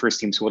number of first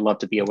teams who would love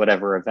to be at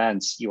whatever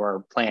events you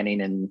are planning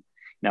and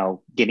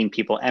getting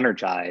people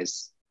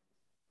energized.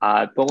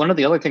 But one of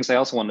the other things I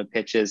also want to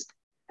pitch is,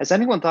 has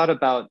anyone thought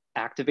about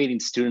activating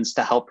students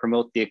to help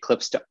promote the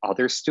eclipse to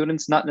other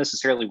students, not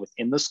necessarily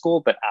within the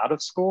school, but out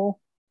of school?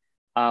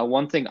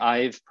 One thing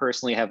I've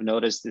personally have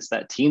noticed is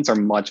that teens are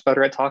much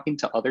better at talking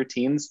to other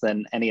teens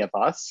than any of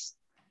us.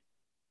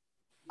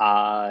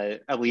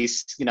 At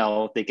least,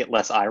 they get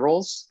less eye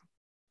rolls.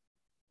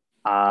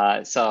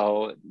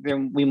 So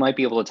then we might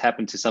be able to tap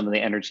into some of the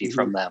energy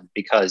from them,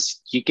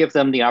 because you give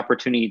them the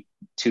opportunity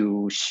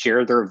to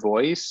share their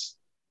voice,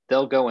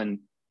 they'll go and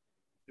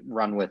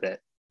run with it.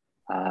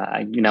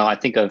 I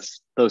think of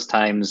those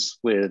times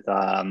with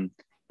the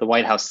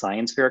White House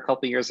Science Fair a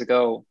couple of years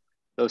ago.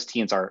 Those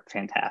teams are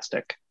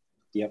fantastic.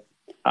 Yep.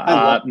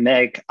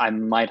 Meg, I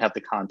might have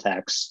the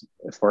contacts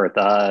for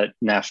the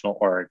national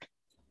org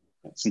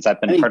since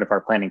I've been part of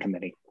our planning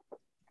committee.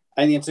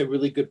 I think it's a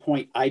really good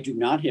point. I do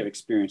not have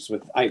experience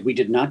with, we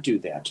did not do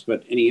that,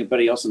 but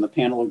anybody else in the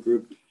panel or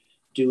group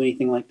do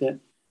anything like that?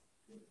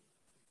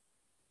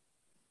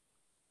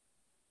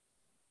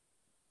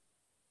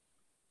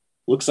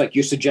 Looks like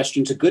your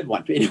suggestion's a good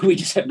one. We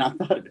just have not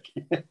thought of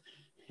it.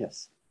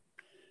 Yes.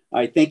 All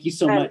right, thank you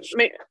so much.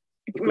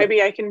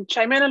 Maybe I can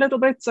chime in a little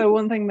bit. So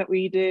one thing that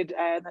we did,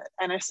 the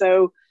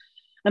NSO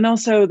and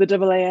also the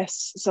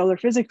AAS Solar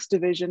Physics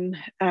Division,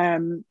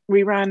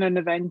 we ran an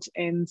event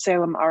in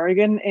Salem,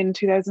 Oregon in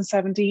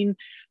 2017,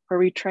 where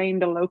we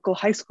trained a local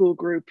high school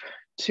group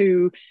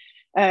to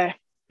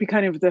be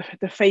kind of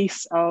the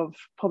face of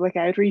public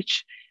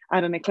outreach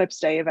at an Eclipse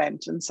Day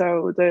event. And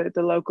so the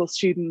local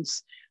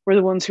students were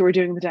the ones who were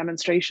doing the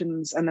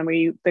demonstrations, and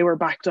then they were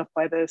backed up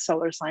by the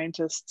solar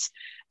scientists,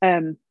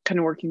 kind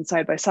of working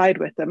side by side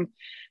with them.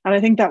 And I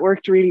think that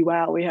worked really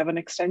well. We have an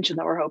extension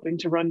that we're hoping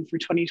to run for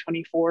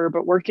 2024,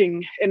 but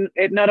working in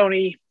it not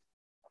only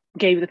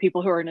gave the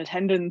people who are in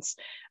attendance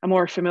a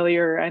more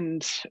familiar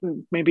and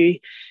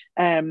maybe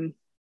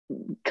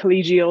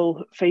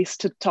collegial face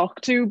to talk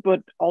to,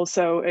 but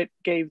also it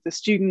gave the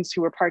students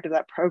who were part of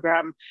that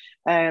program,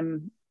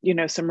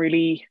 some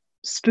really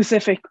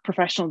specific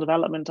professional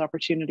development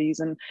opportunities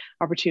and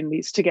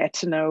opportunities to get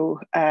to know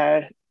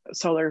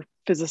solar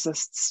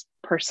physicists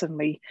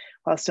personally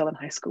while still in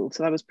high school.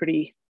 So that was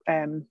pretty,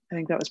 I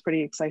think that was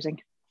pretty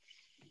exciting.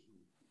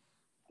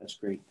 That's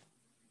great.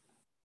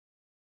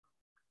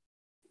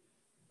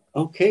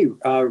 Okay,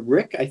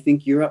 Rick, I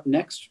think you're up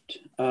next.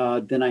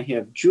 Then I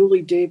have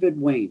Julie, David,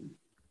 Wayne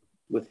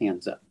with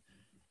hands up.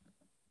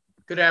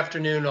 Good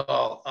afternoon,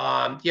 all.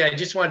 I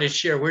just wanted to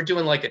share, we're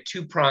doing like a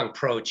two-prong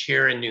approach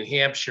here in New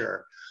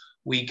Hampshire.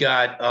 We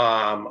got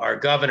our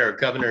Governor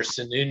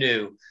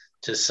Sununu,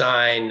 to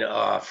sign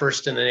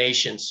first in the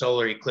nation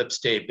Solar Eclipse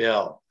Day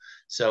bill.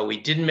 So we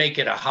didn't make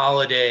it a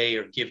holiday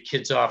or give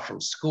kids off from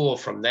school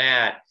from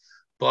that,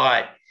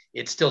 but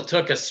it still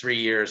took us 3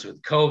 years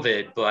with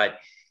COVID, but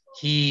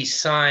he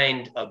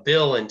signed a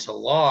bill into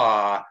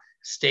law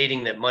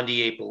stating that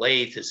Monday, April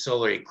 8th is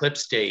Solar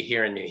Eclipse Day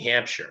here in New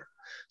Hampshire.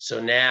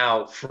 So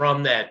now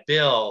from that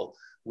bill,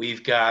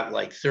 we've got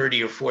like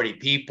 30 or 40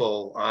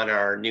 people on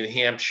our New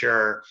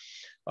Hampshire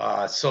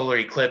Solar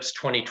Eclipse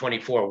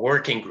 2024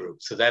 working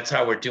group. So that's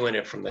how we're doing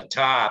it from the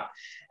top.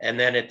 And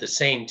then at the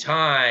same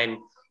time,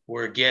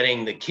 we're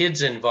getting the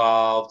kids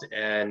involved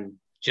and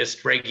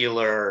just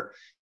regular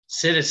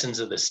citizens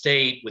of the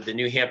state with the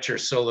New Hampshire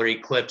Solar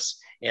Eclipse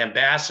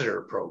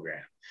Ambassador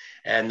Program.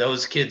 And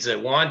those kids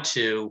that want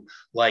to,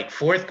 like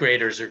fourth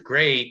graders, are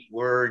great.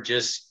 We're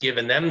just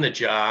giving them the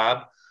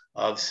job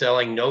of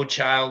selling No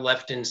Child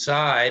Left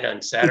Inside on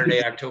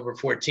Saturday, October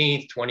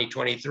 14th,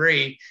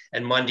 2023,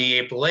 and Monday,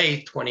 April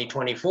 8th,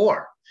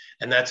 2024.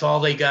 And that's all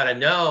they got to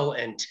know,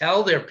 and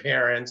tell their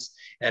parents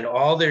and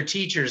all their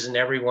teachers and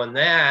everyone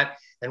that.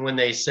 And when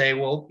they say,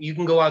 well, you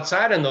can go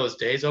outside on those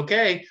days.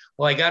 Okay,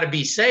 well, I got to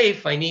be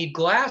safe. I need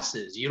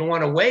glasses. You don't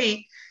want to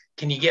wait.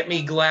 Can you get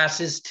me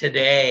glasses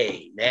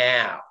today,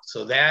 now?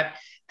 So that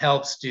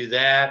helps do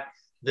that.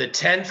 The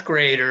 10th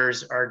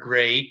graders are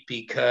great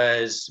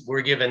because we're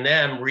giving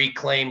them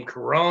Reclaim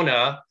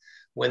Corona.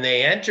 When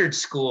they entered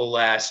school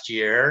last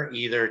year,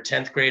 either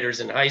 10th graders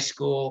in high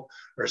school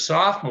or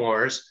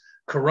sophomores,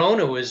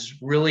 Corona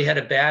really had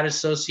a bad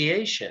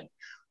association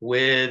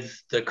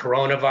with the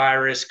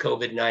coronavirus,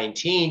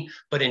 COVID-19.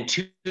 But in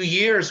 2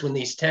 years, when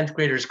these 10th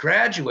graders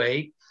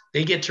graduate,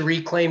 they get to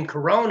reclaim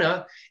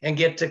Corona and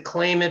get to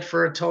claim it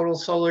for a total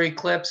solar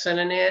eclipse and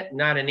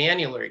not an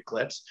annular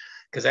eclipse,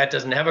 because that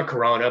doesn't have a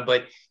corona,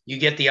 but you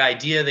get the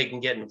idea. They can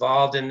get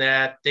involved in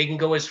that. They can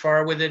go as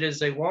far with it as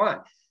they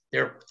want.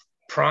 Their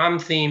prom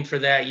theme for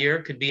that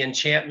year could be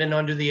Enchantment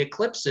Under the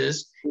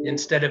Eclipses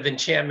instead of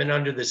Enchantment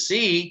Under the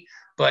Sea,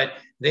 but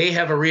they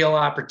have a real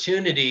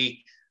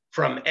opportunity.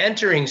 From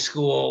entering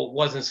school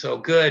wasn't so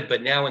good,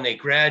 but now when they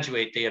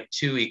graduate, they have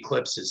 2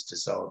 eclipses to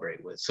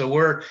celebrate with. So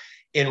we're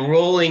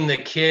enrolling the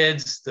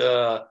kids,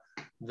 the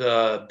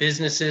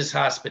businesses,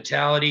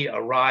 hospitality,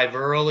 arrive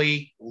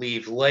early,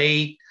 leave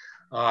late.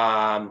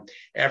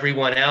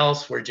 Everyone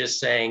else, we're just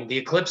saying the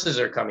eclipses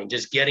are coming,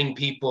 just getting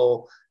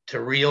people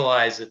to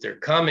realize that they're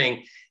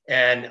coming.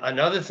 And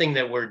another thing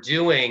that we're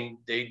doing,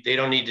 they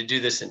don't need to do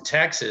this in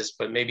Texas,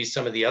 but maybe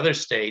some of the other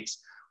states,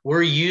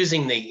 we're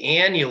using the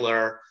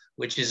annular,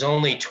 which is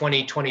only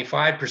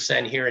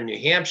 20-25% here in New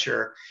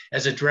Hampshire,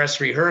 as a dress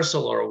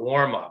rehearsal or a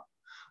warm-up.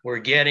 We're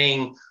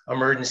getting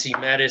emergency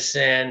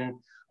medicine,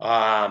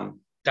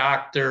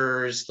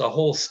 doctors, the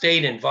whole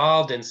state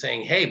involved in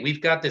saying, hey,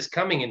 we've got this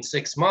coming in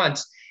 6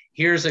 months.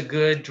 Here's a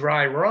good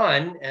dry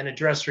run and a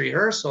dress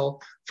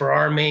rehearsal for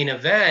our main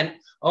event.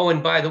 Oh,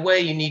 and by the way,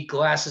 you need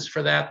glasses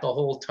for that the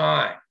whole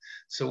time.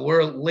 So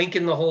we're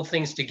linking the whole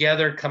things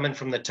together, coming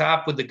from the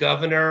top with the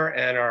governor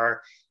and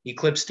our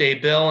Eclipse Day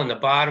bill in the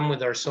bottom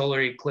with our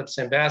Solar Eclipse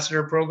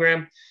Ambassador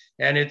program.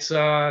 And it's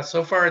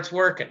so far it's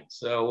working.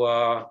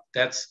 So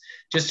that's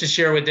just to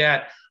share with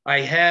that.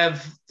 I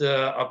have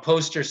a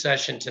poster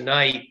session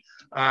tonight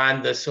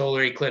on the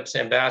Solar Eclipse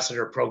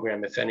Ambassador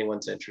program if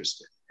anyone's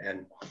interested.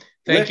 And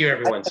thank you,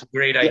 everyone. Some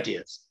great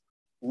ideas.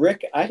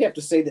 Rick, I have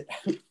to say that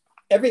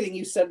everything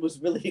you said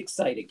was really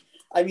exciting.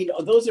 I mean,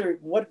 those are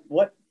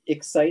what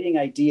exciting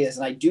ideas.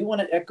 And I do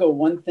want to echo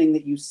one thing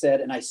that you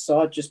said, and I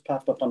saw it just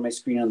pop up on my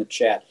screen on the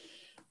chat,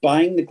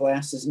 buying the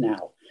glasses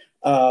now.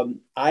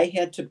 I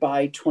had to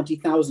buy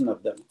 20,000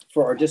 of them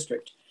for our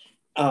district.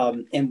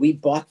 And we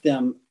bought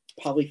them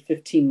probably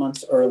 15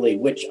 months early,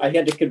 which I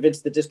had to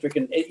convince the district,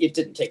 and it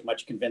didn't take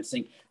much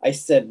convincing. I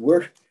said,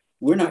 we're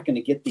not going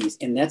to get these.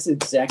 And that's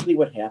exactly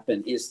what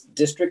happened, is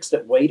districts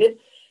that waited,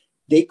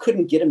 they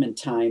couldn't get them in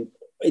time.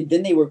 And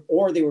then they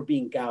were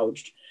being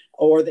gouged,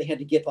 or they had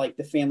to get, like,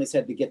 the families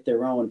had to get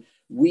their own.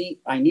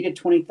 I needed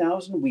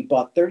 20,000. We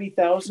bought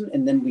 30,000,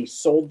 and then we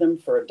sold them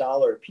for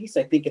 $1 a piece.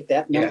 I think at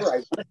that number, yes. I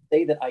want to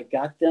say that I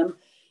got them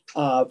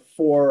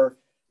for,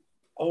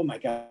 oh my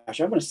gosh,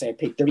 I want to say I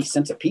paid 30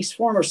 cents a piece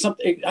for them or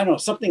something. I don't know,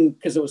 something,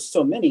 because it was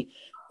so many.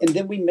 And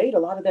then we made a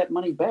lot of that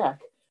money back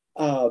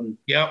from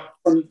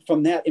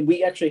that. And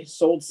we actually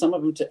sold some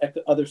of them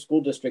to other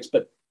school districts.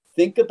 But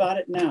think about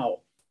it now.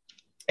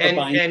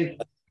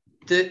 And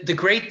the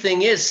great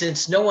thing is,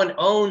 since no one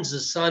owns the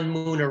sun,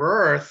 moon, or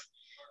earth,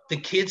 the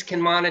kids can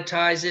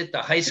monetize it.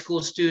 The high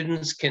school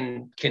students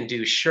can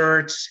do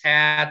shirts,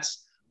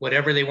 hats,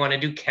 whatever they want to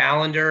do,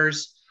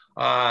 calendars.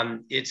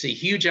 It's a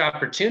huge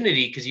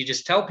opportunity because you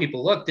just tell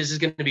people, look, this is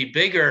going to be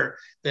bigger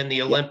than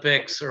the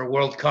Olympics or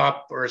World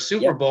Cup or a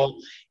Super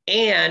Bowl,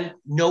 and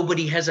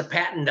nobody has a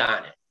patent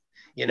on it.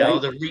 You know,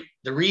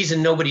 the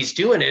reason nobody's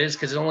doing it is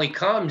because it only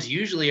comes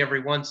usually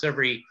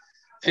every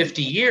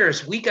 50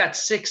 years. We got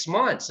 6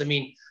 months. I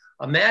mean,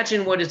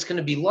 imagine what it's going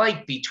to be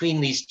like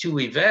between these two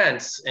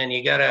events, and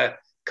you got to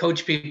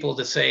coach people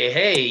to say,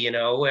 hey, you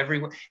know,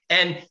 everyone.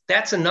 And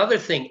that's another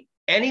thing.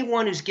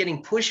 Anyone who's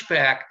getting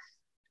pushback,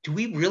 do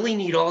we really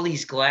need all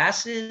these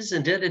glasses?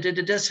 And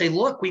say,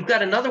 look, we've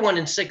got another one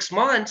in 6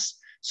 months,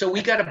 so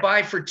we got to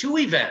buy for 2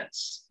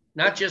 events,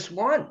 not just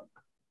one.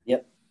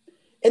 Yep.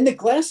 And the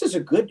glasses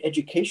are good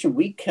education.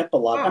 We kept a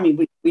lot. I mean,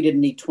 we didn't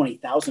need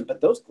 20,000,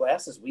 but those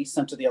glasses we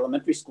sent to the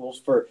elementary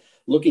schools for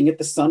looking at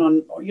the sun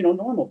on, you know,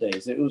 normal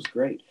days. It was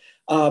great.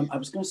 I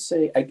was going to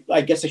say,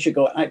 I guess I should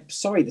go. I'm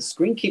sorry, the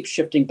screen keeps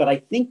shifting, but I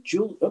think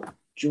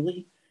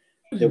Julie,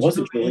 there was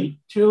a Julie.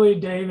 Julie,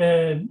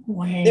 David,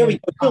 Wayne. There we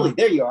go, Julie,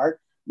 there you are.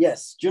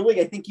 Yes,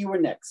 Julie, I think you were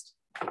next.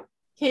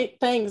 Okay,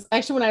 thanks.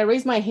 Actually, when I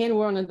raised my hand,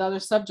 we're on another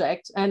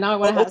subject, and now I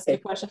want to ask a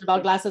question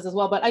about glasses as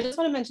well. But I just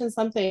want to mention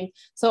something.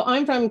 So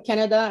I'm from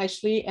Canada,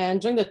 actually,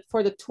 and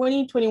for the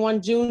 2021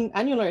 June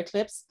annular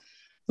eclipse,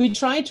 we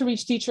tried to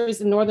reach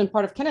teachers in northern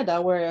part of Canada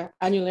where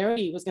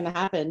annularity was going to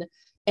happen,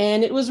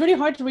 and it was really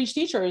hard to reach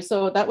teachers.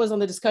 So that was on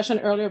the discussion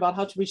earlier about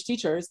how to reach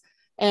teachers.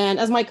 And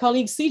as my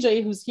colleague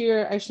CJ, who's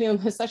here actually on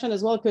his session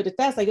as well, could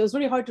attest, like, it was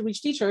really hard to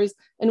reach teachers.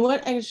 And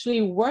what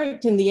actually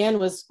worked in the end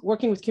was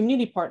working with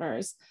community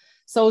partners.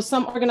 So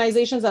some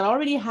organizations that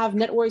already have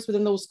networks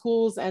within those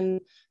schools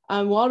and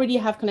will already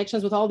have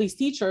connections with all these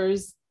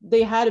teachers,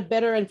 they had a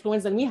better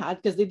influence than we had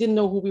because they didn't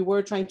know who we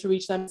were, trying to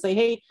reach them and say,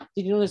 hey,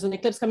 did you know there's an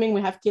eclipse coming?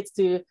 We have kits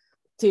to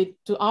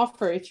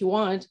offer if you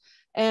want.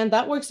 And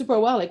that worked super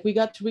well. Like, we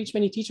got to reach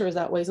many teachers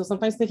that way. So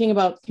sometimes thinking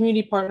about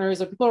community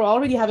partners or people who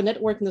already have a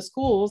network in the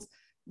schools,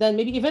 then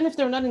maybe even if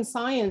they're not in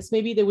science,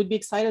 maybe they would be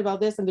excited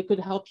about this and they could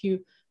help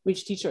you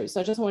reach teachers.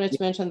 So I just wanted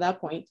to mention that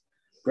point.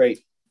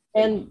 Great.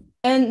 And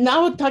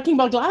now talking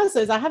about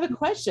glasses, I have a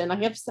question.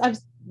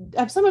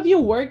 Have some of you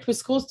worked with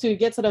schools to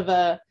get sort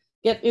of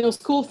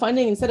school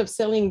funding instead of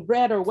selling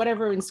bread or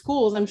whatever in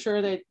schools? I'm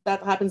sure that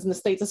happens in the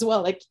States as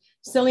well, like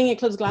selling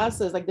Eclipse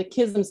glasses, like the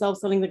kids themselves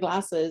selling the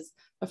glasses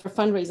for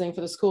fundraising for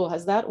the school.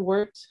 Has that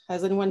worked?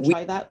 Has anyone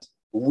tried that?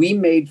 We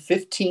made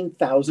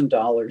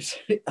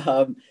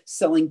 $15,000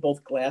 selling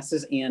both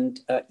glasses and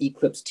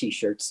Eclipse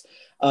t-shirts.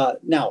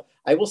 Now,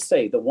 I will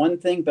say the one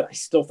thing, but I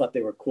still thought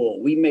they were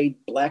cool. We made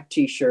black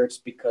t-shirts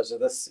because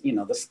of this, you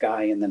know, the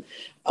sky, and then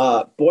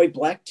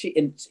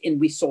and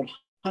we sold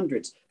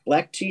hundreds.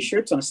 Black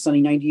t-shirts on a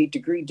sunny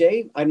 98-degree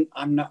day. I'm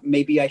not.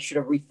 Maybe I should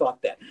have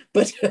rethought that.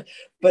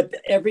 But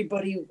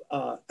everybody.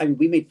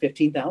 We made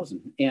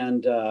 15,000,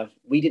 and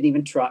we didn't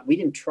even try. We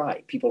didn't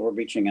try. People were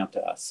reaching out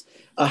to us.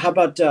 How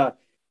about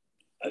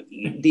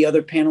the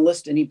other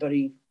panelists?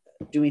 Anybody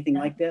do anything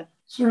like that?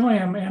 Certainly,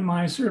 in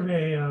my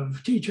survey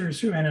of teachers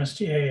through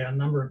NSTA, a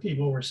number of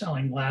people were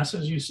selling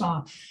glasses. You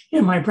saw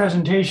in my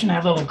presentation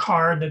that little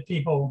card that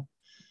people.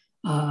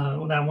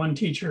 That one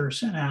teacher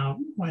sent out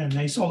when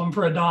they sold them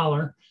for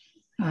 $1.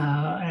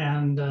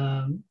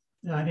 I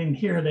didn't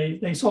hear,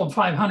 they sold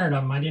 500 of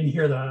them. I didn't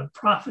hear the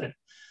profit,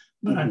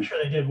 but I'm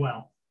sure they did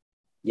well.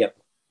 Yep.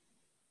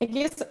 I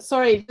guess,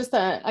 sorry, just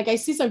like I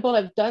see some people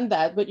have done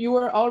that, but you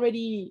were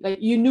already, like,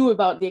 you knew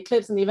about the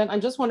Eclipse and the event. I'm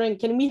just wondering,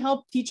 can we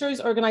help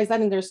teachers organize that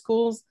in their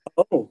schools?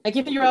 Oh, like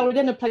if you're already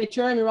in a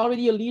plateau, you're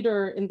already a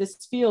leader in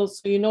this field,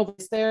 so you know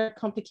it's there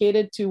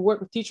complicated to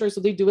work with teachers,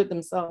 so they do it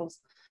themselves.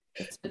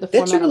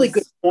 That's a really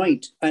good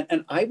point.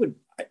 And I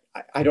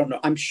don't know,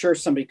 I'm sure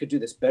somebody could do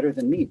this better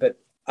than me, but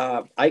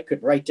I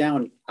could write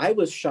down, I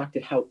was shocked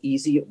at how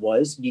easy it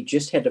was. You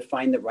just had to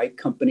find the right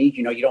company.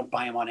 You know, you don't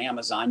buy them on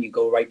Amazon, you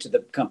go right to the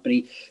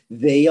company.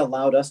 They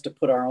allowed us to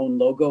put our own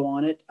logo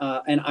on it.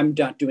 And I'm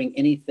not doing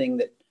anything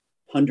that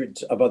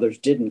hundreds of others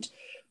didn't,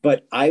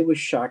 but I was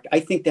shocked. I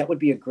think that would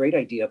be a great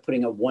idea,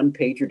 putting a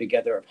one-pager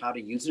together of how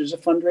to use it as a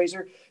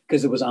fundraiser,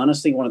 because it was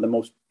honestly one of the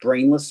most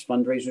brainless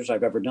fundraisers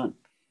I've ever done.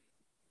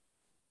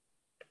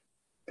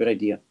 Good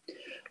idea.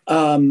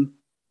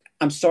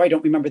 I'm sorry, I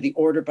don't remember the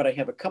order, but I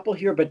have a couple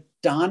here. But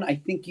Don, I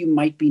think you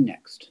might be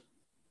next.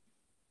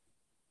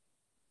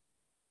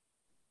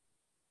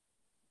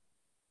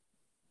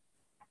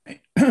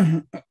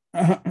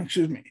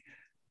 Excuse me.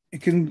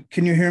 Can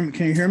you hear me?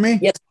 Can you hear me?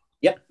 Yes.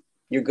 Yep.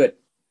 You're good.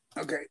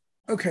 Okay.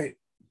 Okay.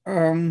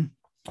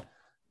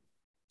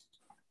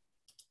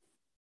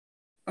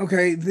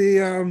 Okay.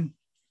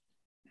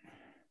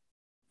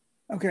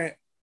 Okay.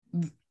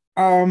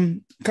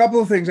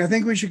 Couple of things. I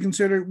think we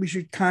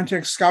should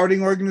contact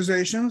scouting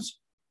organizations.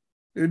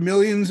 There are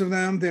millions of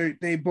them.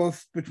 They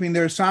both, between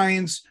their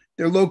science,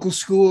 their local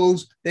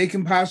schools, they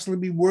can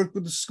possibly work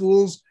with the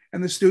schools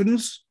and the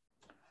students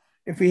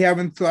if we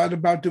haven't thought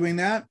about doing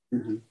that.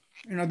 Mm-hmm.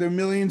 You know, there are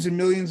millions and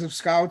millions of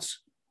scouts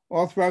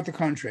all throughout the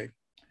country.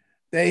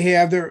 They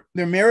have their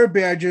merit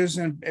badges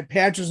and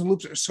patches and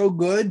loops are so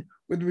good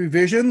with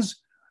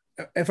revisions.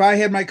 If I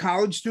had my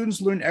college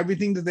students learn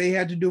everything that they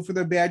had to do for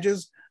their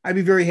badges, I'd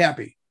be very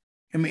happy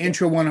in my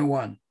intro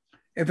 101.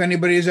 If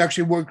anybody has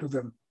actually worked with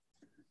them,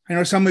 I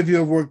know some of you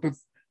have worked with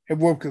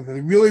them.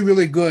 They're really,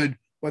 really good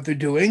what they're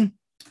doing.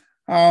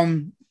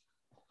 We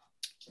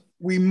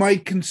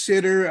might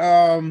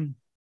consider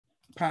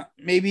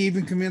maybe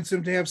even convince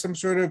them to have some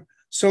sort of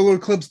solar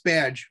eclipse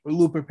badge or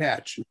looper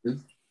patch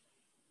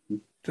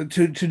to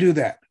do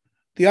that.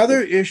 The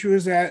other issue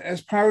is that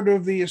as part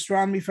of the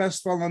Astronomy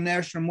Festival on the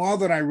National Mall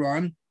that I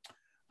run,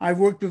 I've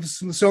worked with the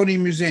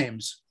Smithsonian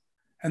Museums,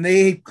 and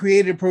they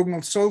created a program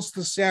called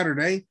Solstice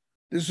Saturday.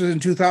 This was in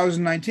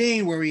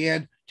 2019, where we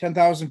had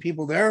 10,000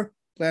 people there.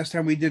 Last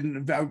time we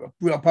did a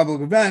real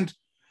public event.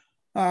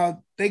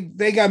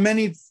 They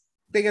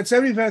got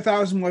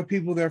 75,000 more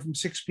people there from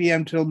 6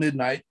 p.m. till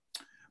midnight.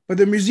 But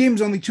the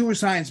museums, only 2 are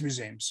science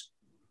museums.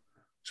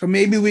 So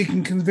maybe we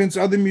can convince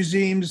other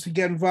museums to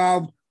get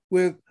involved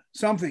with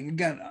something.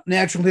 Again,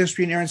 natural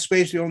history and air and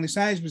space, the only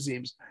science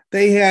museums.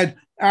 They had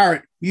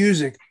art,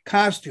 music,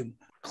 costume,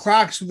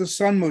 clocks with a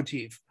sun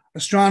motif,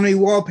 astronomy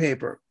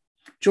wallpaper,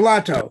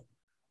 gelato.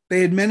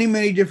 They had many,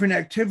 many different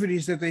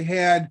activities that they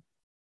had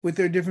with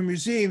their different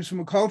museums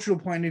from a cultural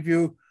point of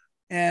view.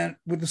 And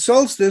with the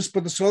solstice,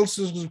 but the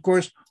solstice was, of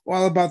course,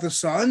 all about the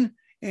sun.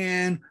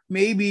 And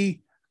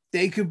maybe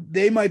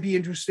they might be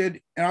interested,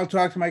 and I'll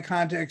talk to my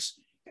contacts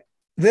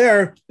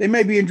there, they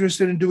may be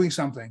interested in doing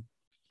something.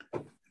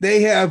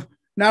 They have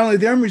not only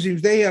their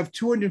museums, they have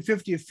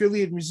 250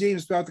 affiliate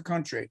museums throughout the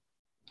country.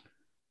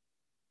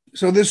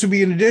 So this would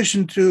be in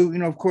addition to,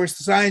 of course,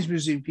 the Science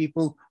Museum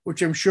people,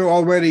 which I'm sure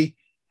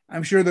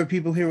there are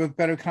people here with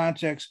better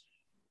contacts,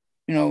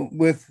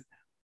 with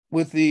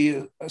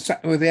the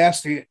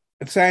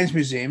science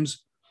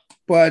museums,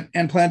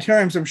 and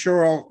planetariums, I'm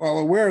sure are all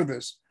aware of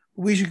this.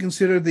 We should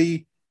consider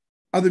the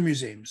other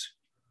museums.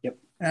 Yep.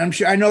 And I'm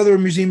sure, I know there are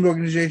museum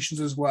organizations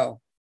as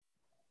well.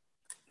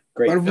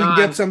 Great. But if we can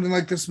get something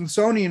like the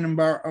Smithsonian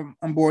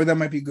on board, that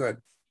might be good.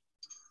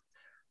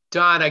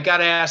 Don, I got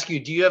to ask you,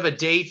 do you have a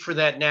date for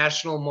that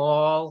National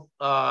Mall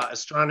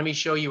astronomy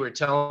show you were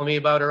telling me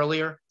about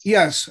earlier?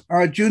 Yes,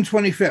 June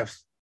 25th.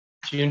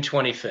 June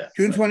 25th.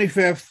 June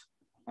 25th.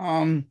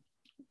 And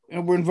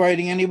we're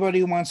inviting anybody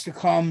who wants to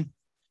come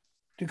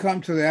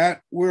to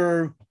that.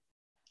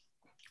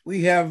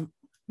 We have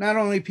not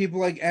only people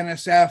like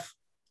NSF,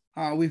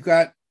 we've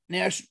got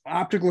National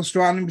Optical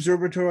Astronomy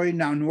Observatory,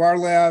 now Noir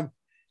Lab,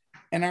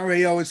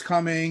 NRAO is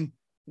coming.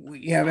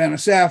 We have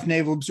NSF,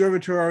 Naval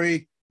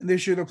Observatory, and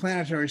this year the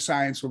Planetary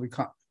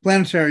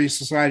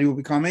Society will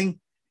be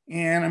coming.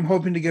 And I'm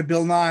hoping to get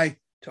Bill Nye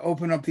to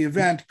open up the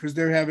event because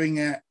they're having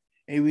a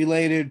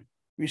related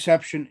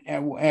reception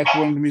at one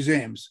of the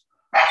museums.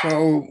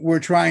 So we're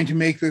trying to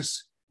make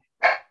this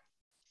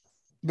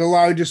the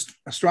largest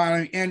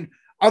astronomy. And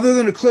other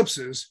than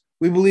eclipses,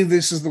 we believe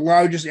this is the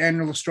largest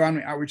annual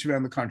astronomy outreach event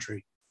in the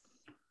country.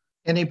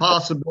 Any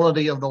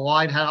possibility of the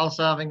White House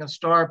having a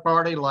star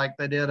party like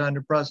they did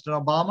under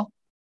President Obama?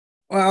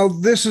 Well,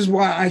 this is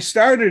why I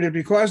started it,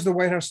 because the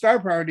White House Star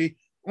Party,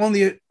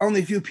 only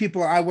a few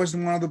people, I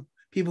wasn't one of the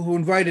people who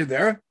invited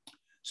there.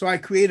 So I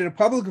created a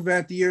public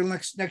event the year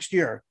next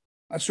year,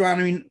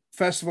 Astronomy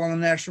Festival on the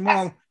National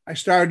Mall. I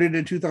started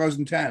in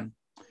 2010.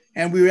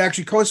 And we were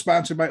actually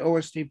co-sponsored by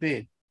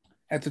OSTP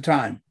at the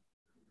time.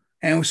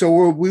 And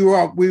so we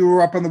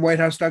were up on the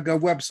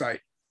whitehouse.gov website.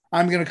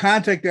 I'm going to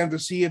contact them to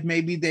see if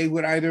maybe they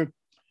would either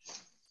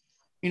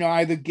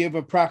give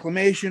a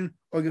proclamation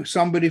or get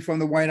somebody from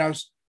the White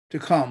House to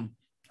come.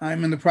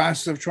 I'm in the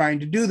process of trying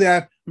to do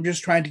that. I'm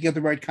just trying to get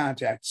the right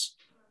contacts.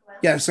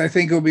 Yes, I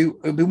think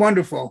it'll be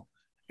wonderful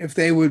if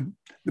they would.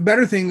 The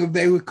better thing if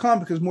they would come,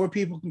 because more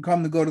people can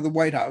come to go to the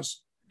White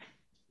House.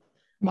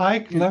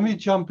 Mike, let me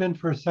jump in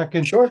for a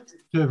second. Sure.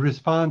 To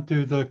respond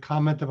to the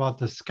comment about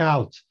the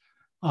scouts.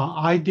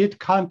 I did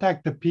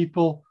contact the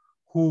people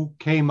who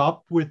came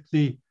up with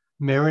the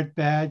merit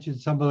badge and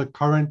some of the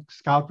current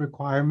scout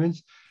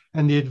requirements.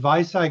 And the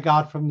advice I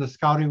got from the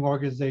scouting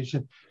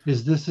organization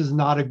is this is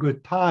not a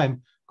good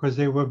time because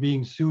they were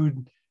being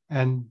sued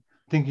and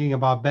thinking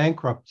about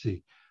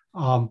bankruptcy.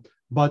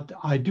 But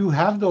I do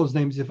have those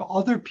names. If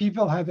other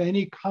people have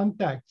any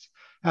contacts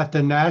at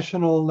the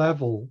national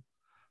level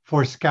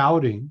for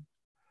scouting,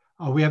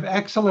 we have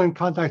excellent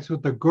contacts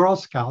with the Girl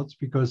Scouts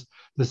because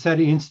the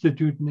SETI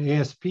Institute and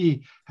ASP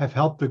have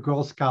helped the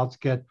Girl Scouts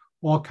get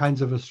all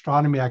kinds of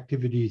astronomy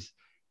activities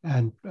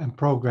and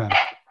programs.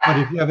 But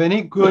if you have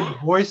any good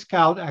Boy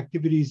Scout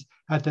activities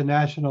at the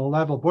national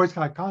level, Boy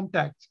Scout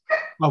contacts,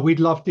 we'd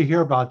love to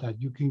hear about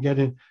that. You can get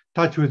in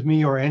touch with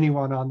me or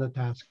anyone on the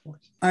task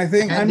force. I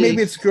think, and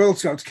maybe it's Girl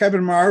Scouts.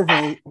 Kevin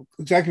Marvel,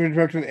 executive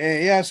director of the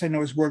AAS, I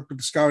know has worked with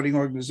the scouting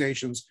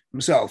organizations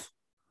himself.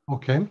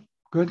 Okay,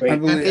 good. I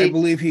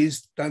believe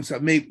he's done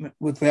something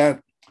with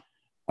that,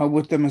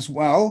 with them as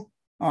well.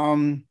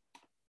 And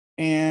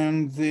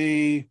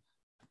I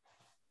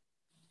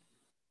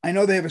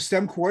know they have a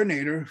STEM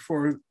coordinator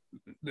for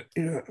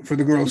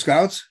the Girl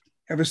Scouts.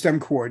 Have a STEM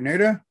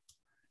coordinator,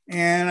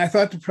 and I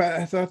thought Doug Duncan.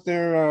 I thought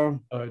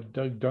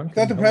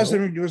the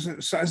president was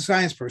a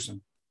science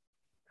person.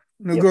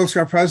 The Girl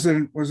Scout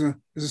president was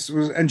an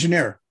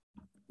engineer,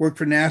 worked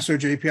for NASA or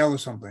JPL or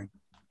something,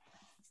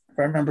 if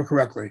I remember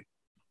correctly.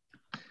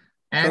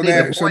 And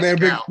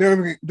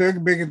they're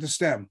big into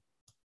STEM.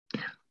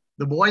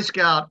 The Boy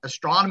Scout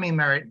astronomy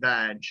merit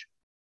badge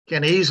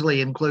can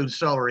easily include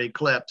solar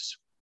eclipse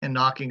and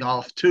knocking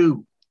off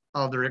 2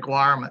 of the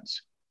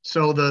requirements.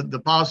 So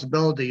the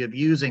possibility of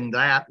using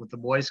that with the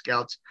Boy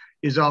Scouts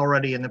is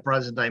already in the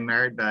present day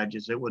merit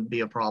badges. It wouldn't be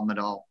a problem at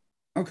all.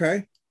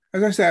 Okay.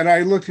 As I said,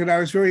 I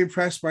was very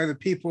impressed by the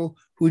people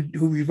who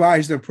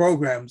revised their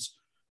programs.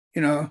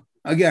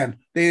 Again,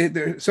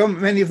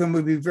 many of them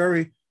would be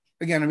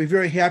I'd be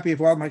very happy if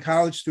all my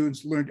college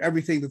students learned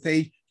everything that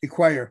they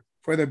require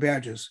for their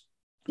badges.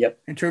 Yep.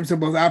 In terms of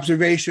both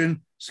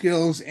observation,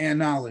 skills, and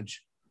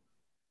knowledge.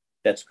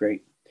 That's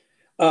great.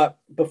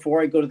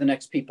 Before I go to the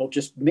next people,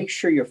 just make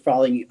sure you're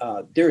following.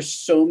 There's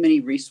so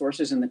many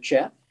resources in the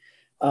chat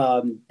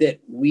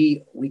that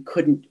we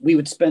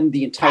would spend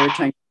the entire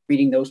time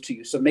reading those to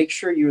you. So make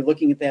sure you're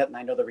looking at that. And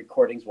I know the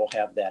recordings will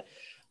have that.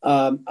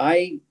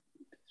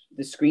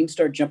 The screen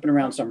started jumping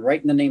around, so I'm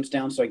writing the names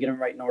down so I get them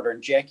right in order.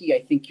 And Jackie,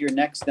 I think you're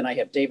next. Then I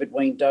have David,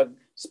 Wayne, Doug,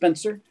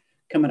 Spencer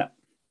coming up.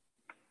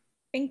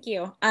 Thank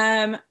you.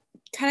 Kind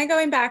of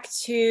going back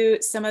to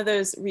some of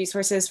those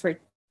resources for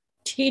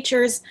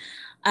teachers.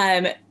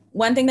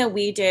 One thing that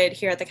we did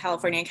here at the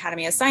California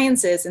Academy of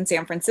Sciences in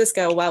San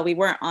Francisco, while we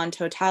weren't on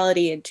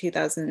totality in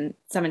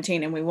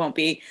 2017, and we won't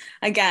be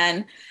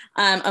again,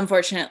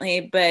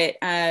 unfortunately, but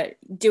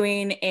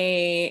doing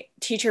a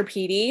teacher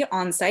PD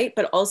on site,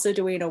 but also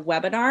doing a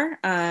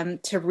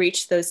webinar to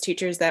reach those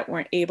teachers that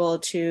weren't able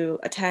to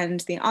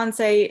attend the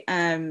on-site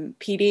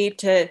PD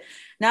to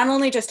not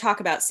only just talk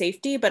about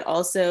safety, but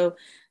also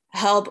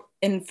help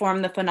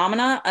inform the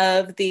phenomena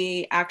of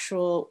the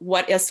actual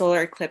what a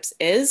solar eclipse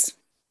is.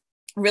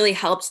 Really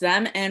helped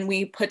them. And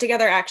we put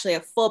together actually a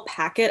full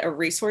packet of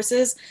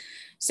resources.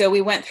 So we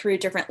went through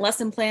different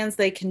lesson plans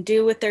they can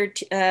do with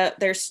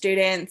their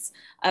students,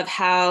 of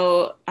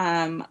how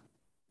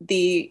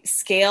the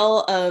scale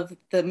of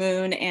the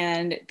moon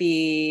and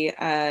the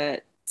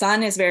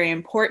sun is very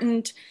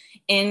important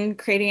in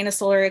creating a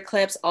solar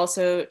eclipse,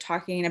 also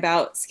talking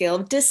about scale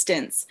of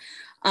distance.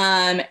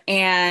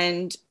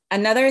 And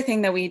another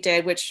thing that we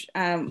did, which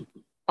a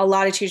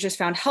lot of teachers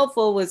found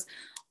helpful, was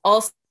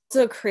also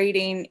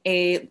creating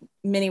a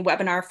mini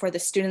webinar for the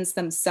students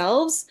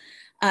themselves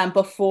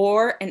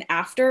before and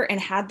after, and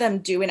had them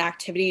do an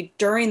activity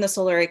during the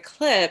solar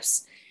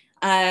eclipse,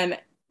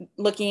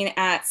 looking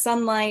at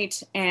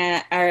sunlight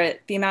or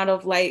the amount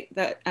of light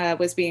that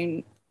was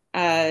being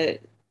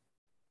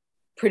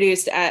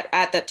produced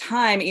at the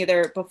time,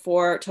 either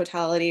before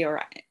totality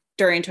or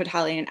during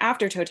totality and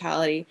after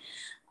totality.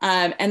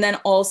 And then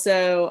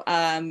also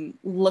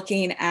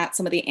looking at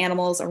some of the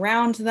animals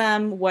around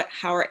them,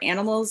 how are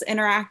animals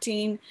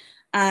interacting?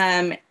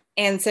 And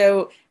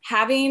so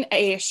having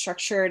a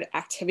structured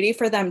activity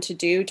for them to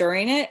do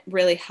during it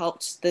really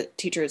helped the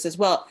teachers as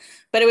well.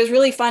 But it was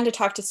really fun to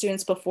talk to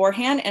students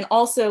beforehand and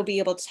also be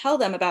able to tell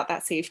them about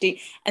that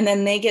safety. And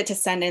then they get to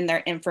send in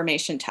their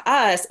information to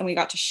us, and we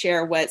got to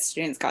share what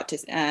students got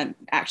to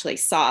actually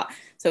saw.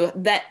 So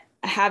that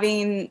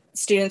having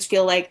students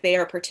feel like they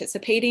are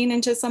participating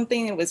into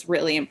something, it was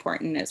really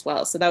important as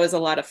well. So that was a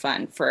lot of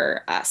fun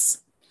for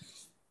us.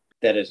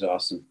 That is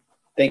awesome.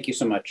 Thank you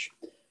so much.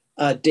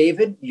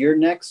 David, you're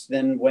next.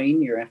 Then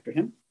Wayne, you're after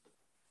him.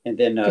 And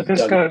then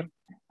Doug.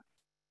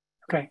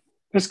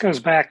 This goes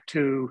back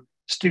to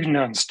student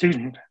on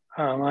student.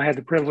 I had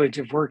the privilege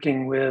of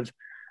working with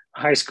a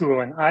high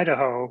school in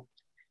Idaho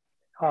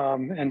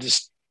and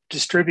just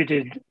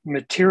distributed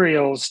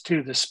materials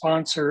to the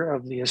sponsor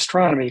of the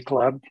astronomy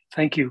club.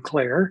 Thank you,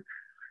 Claire.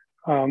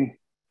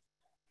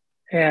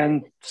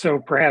 And so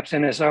perhaps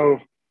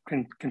NSO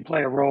can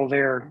play a role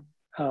there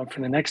for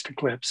the next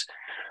Eclipse.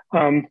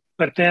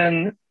 But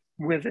then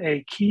with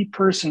a key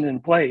person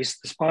in place,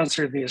 the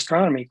sponsor of the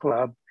astronomy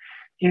club,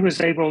 he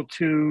was able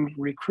to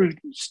recruit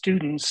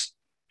students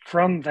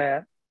from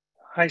that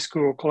high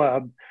school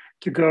club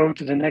to go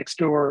to the next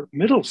door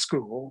middle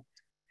school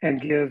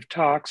and give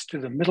talks to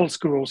the middle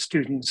school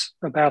students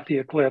about the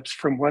eclipse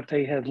from what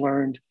they had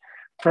learned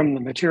from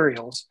the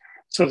materials.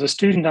 So the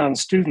student on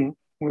student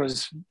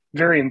was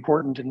very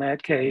important in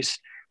that case.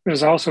 It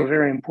was also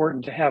very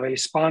important to have a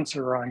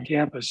sponsor on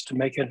campus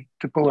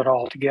to pull it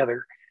all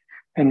together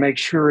and make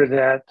sure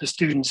that the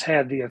students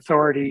had the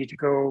authority to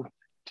go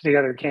to the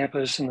other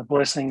campus and the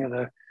blessing of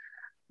the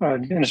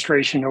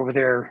administration over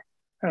there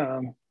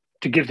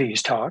to give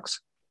these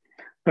talks.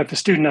 But the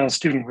student on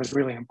student was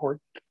really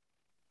important.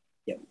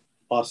 Yeah,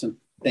 awesome.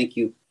 Thank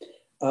you.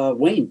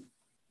 Wayne.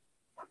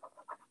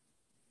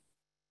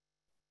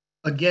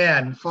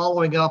 Again,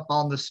 following up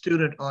on the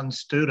student on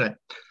student.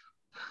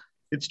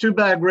 It's too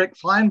bad Rick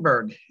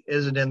Feinberg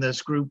isn't in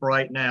this group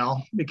right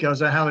now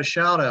because I have a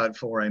shout out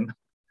for him.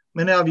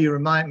 Many of you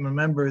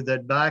remember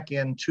that back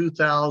in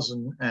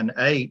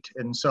 2008,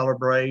 in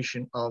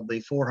celebration of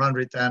the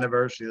 400th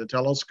anniversary of the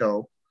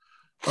telescope,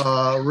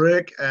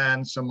 Rick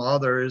and some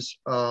others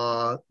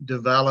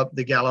developed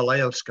the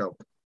Galileo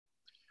scope.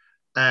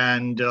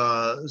 And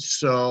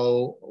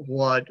so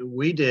what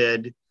we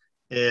did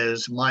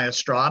is my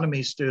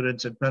astronomy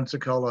students at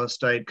Pensacola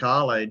State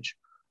College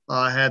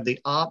had the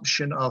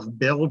option of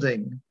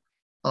building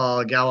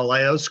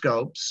Galileo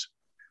scopes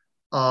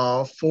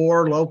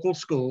for local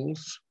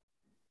schools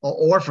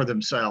or for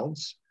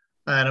themselves.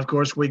 And of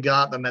course, we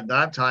got them at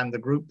that time. The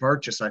group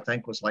purchase, I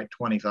think, was like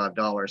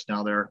 $25.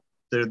 Now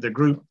the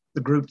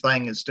group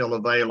thing is still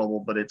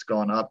available, but it's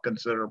gone up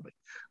considerably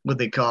with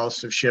the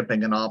cost of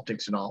shipping and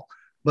optics and all.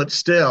 But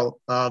still,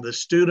 the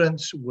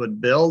students would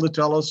build the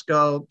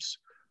telescopes.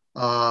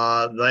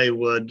 They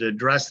would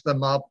dress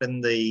them up in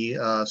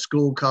the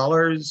school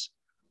colors.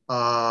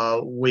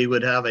 We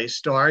would have a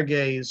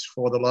stargaze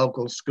for the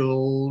local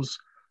schools.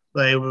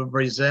 They would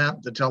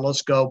present the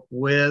telescope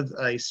with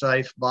a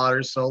safe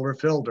water solar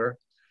filter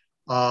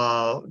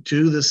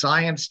to the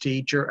science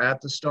teacher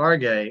at the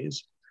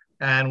stargaze.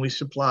 And we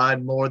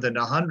supplied more than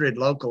 100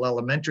 local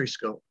elementary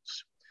schools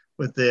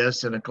with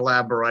this in a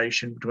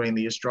collaboration between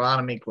the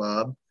astronomy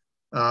club.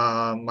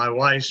 My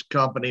wife's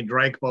company,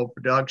 Drakepo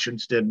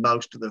Productions, did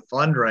most of the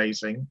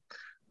fundraising.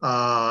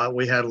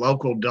 We had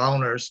local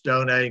donors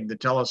donating the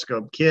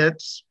telescope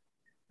kits.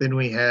 Then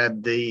we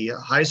had the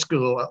high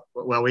school,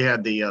 well, we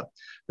had the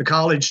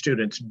college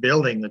students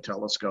building the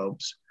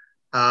telescopes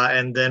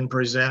and then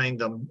presenting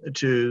them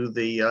to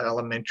the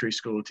elementary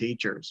school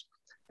teachers.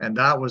 And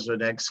that was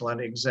an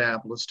excellent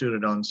example of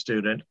student on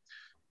student.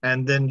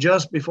 And then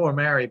just before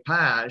Mary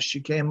passed, she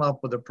came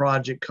up with a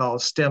project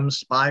called STEM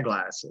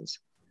Spyglasses,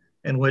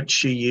 in which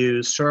she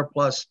used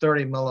surplus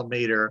 30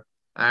 millimeter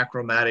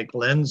achromatic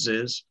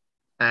lenses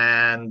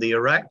and the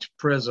erect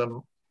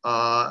prism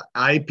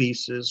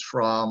eyepieces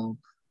from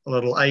a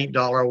little $8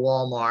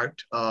 Walmart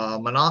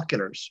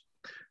monoculars.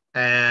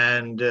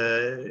 And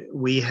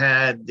we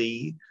had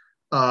the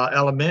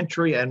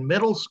elementary and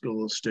middle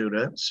school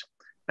students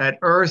at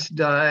Earth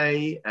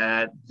Day,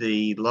 at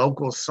the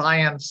local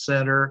science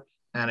center,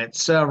 and at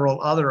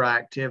several other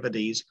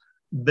activities,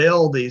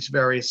 build these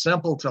very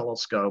simple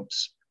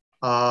telescopes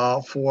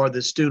for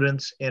the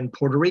students in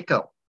Puerto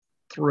Rico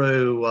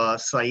through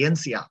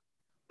Ciencia,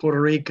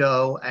 Puerto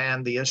Rico,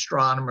 and the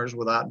Astronomers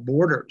Without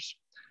Borders.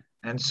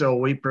 And so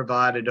we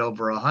provided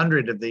over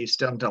 100 of these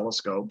STEM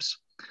telescopes.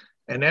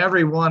 And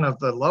every one of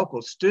the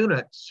local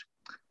students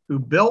who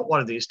built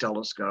one of these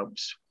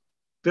telescopes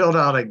filled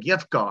out a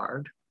gift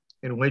card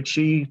in which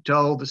he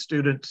told the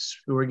students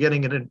who were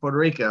getting it in Puerto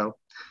Rico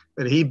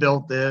that he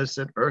built this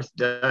at Earth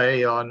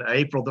Day on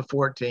April the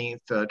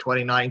 14th,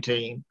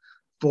 2019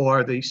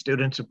 for the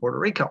students of Puerto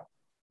Rico.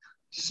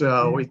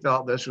 So we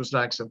thought this was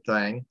an excellent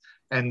thing.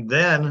 And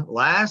then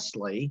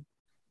lastly,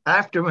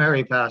 after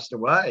Mary passed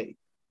away,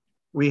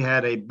 we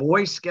had a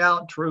Boy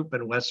Scout troop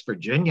in West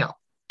Virginia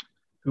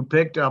who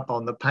picked up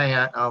on the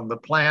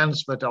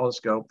plans for the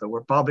telescope that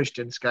were published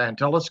in Sky and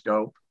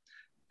Telescope,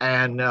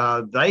 and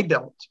they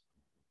built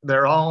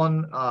their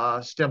own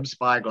STEM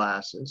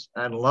spyglasses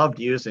and loved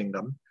using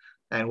them.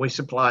 And we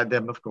supplied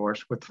them, of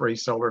course, with free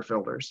solar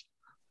filters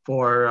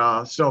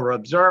for solar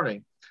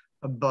observing.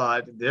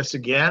 But this,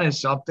 again, is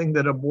something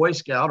that a Boy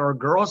Scout or a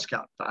Girl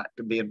Scout, in fact,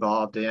 could be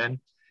involved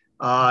in,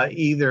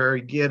 either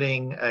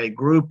getting a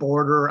group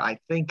order. I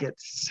think it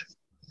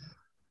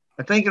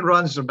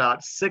runs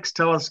about 6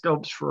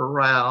 telescopes for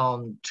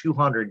around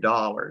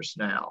 $200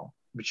 now,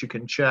 but you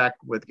can check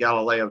with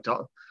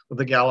with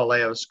the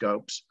Galileo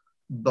scopes.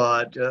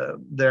 But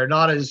they're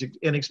not as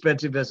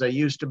inexpensive as they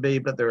used to be,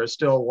 but they're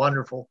still a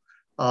wonderful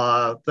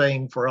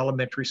thing for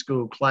elementary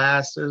school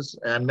classes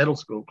and middle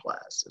school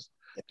classes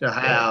to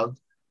have.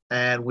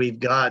 And we've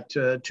got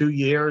 2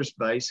 years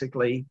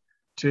basically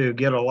to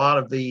get a lot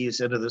of these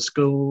into the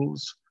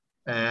schools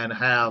and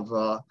have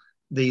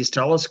these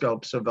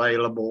telescopes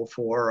available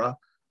for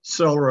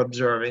solar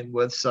observing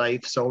with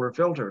safe solar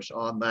filters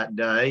on that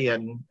day.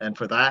 And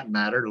for that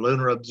matter,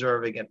 lunar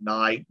observing at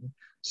night,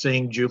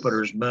 seeing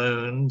Jupiter's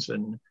moons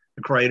and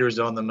the craters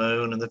on the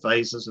moon and the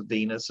phases of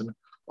Venus and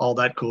all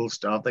that cool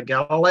stuff that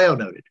Galileo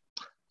noted.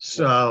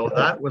 So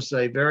that was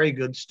a very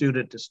good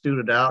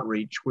student-to-student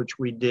outreach, which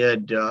we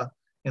did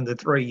in the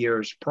 3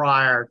 years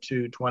prior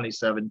to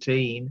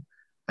 2017.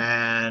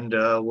 And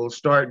we'll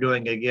start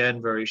doing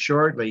again very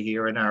shortly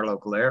here in our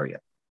local area.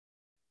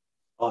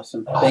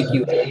 Awesome. Thank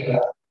you.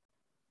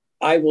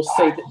 I will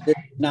say that this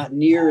is not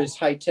near as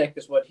high tech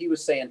as what he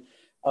was saying.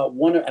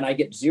 And I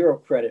get zero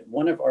credit.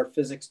 One of our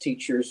physics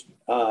teachers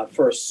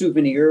for a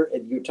souvenir,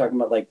 and you were talking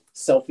about like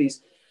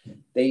selfies,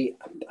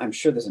 I'm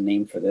sure there's a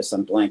name for this,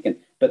 I'm blanking,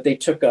 but they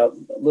took a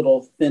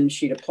little thin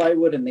sheet of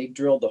plywood and they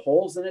drilled the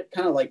holes in it,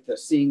 kind of like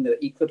seeing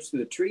the eclipse through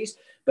the trees,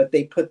 but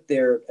they put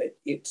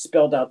it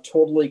spelled out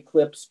Total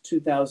Eclipse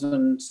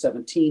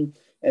 2017,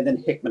 and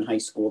then Hickman High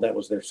School, that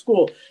was their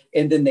school.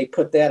 And then they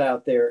put that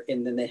out there,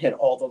 and then they had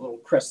all the little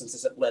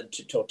crescents that led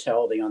to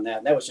totality on that.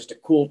 And that was just a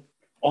cool,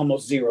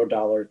 almost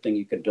 $0 thing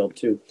you could build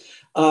too.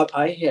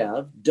 I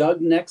have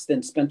Doug next,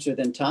 then Spencer,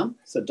 then Tom.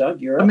 So Doug,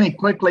 you're up. Let me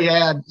quickly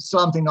add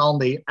something on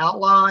the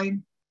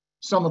outline.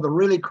 Some of the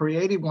really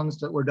creative ones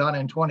that were done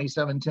in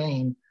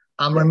 2017.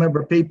 I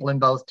remember people in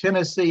both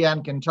Tennessee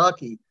and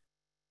Kentucky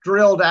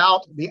drilled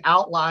out the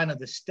outline of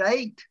the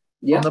state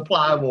on the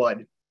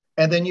plywood.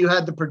 And then you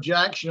had the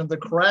projection of the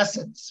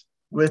crescents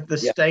with the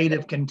state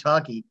of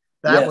Kentucky.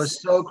 That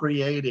was so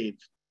creative.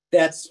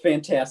 That's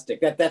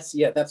fantastic. That's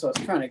what I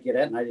was trying to get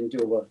at, and I didn't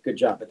do a good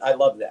job, but I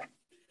love that.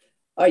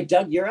 All right,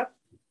 Doug, you're up.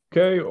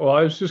 Okay, well,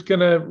 I was just going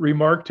to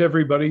remark to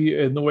everybody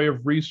in the way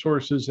of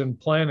resources and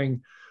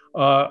planning,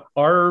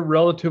 our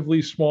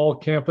relatively small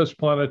campus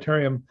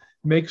planetarium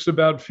makes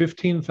about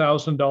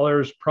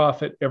 $15,000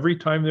 profit every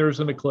time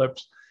there's an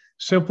eclipse,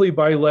 simply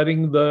by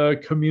letting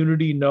the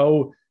community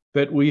know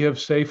that we have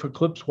safe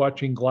eclipse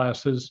watching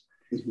glasses.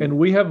 Mm-hmm. And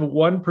we have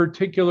one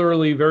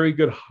particularly very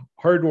good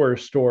hardware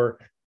store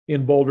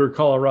in Boulder,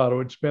 Colorado.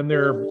 It's been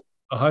there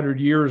 100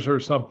 years or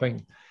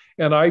something.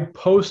 And I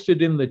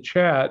posted in the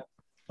chat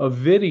a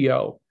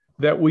video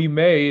that we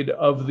made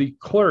of the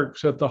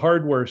clerks at the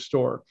hardware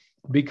store,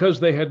 because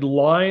they had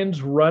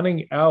lines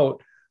running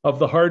out of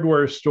the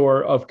hardware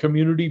store of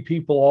community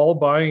people all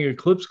buying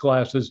eclipse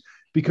glasses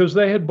because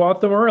they had bought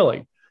them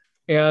early.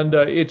 And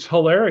it's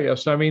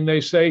hilarious. I mean,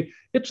 they say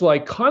it's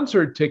like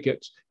concert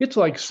tickets. It's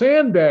like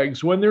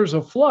sandbags when there's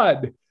a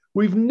flood.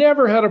 We've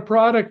never had a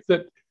product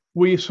that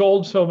we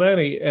sold so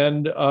many.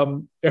 And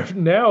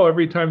now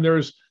every time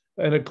there's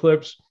an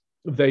eclipse,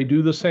 they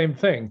do the same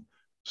thing.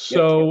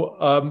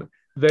 So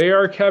they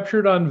are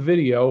captured on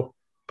video,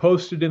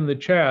 posted in the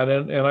chat,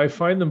 and I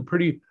find them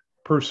pretty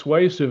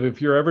persuasive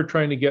if you're ever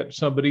trying to get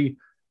somebody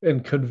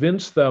and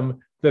convince them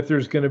that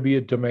there's going to be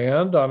a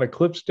demand on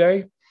Eclipse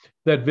Day.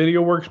 That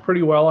video works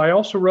pretty well. I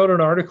also wrote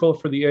an article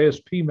for the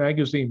ASP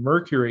magazine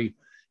Mercury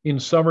in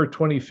summer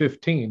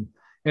 2015.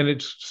 And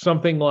it's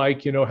something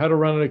like, how to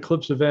run an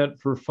eclipse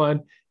event for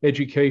fun,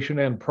 education,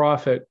 and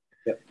profit.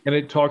 Yep. And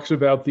it talks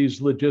about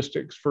these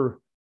logistics for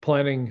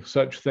planning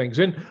such things.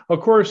 And of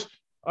course,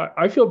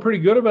 I feel pretty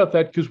good about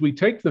that because we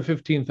take the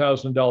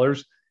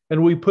 $15,000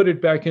 and we put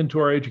it back into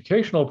our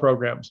educational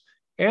programs.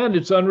 And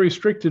it's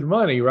unrestricted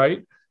money,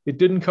 right? It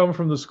didn't come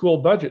from the school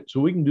budget,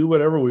 so we can do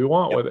whatever we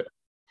want with it.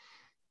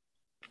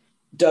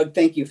 Doug,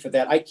 thank you for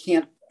that. I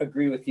can't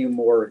agree with you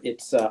more.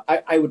 It's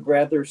I would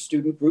rather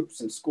student groups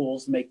and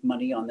schools make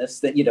money on this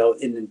than,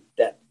 in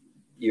that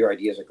your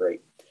ideas are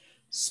great.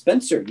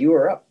 Spencer, you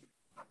are up.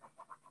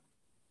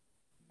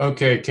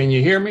 Okay, can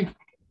you hear me?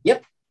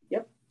 Yep.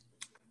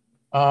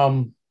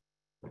 I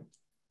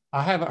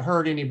haven't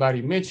heard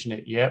anybody mention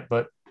it yet,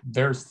 but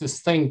there's this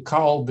thing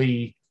called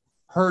the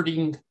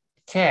herding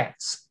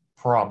cats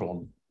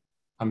problem.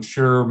 I'm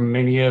sure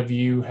many of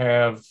you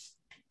have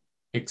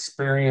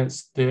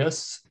experienced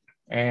this,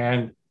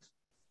 and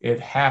it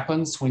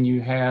happens when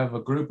you have a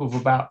group of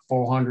about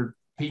 400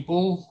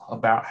 people,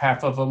 about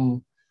half of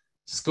them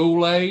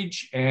school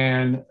age,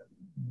 and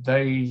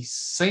they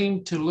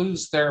seem to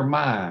lose their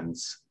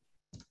minds.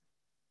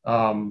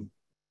 Crowd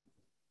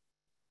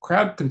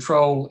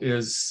control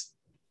is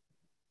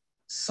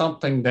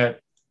something that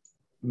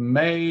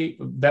we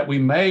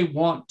may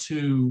want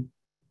to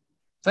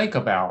think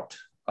about.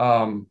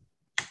 I'm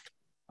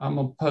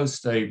gonna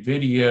post a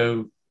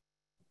video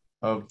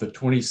of the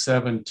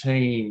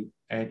 2017,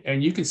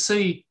 and you can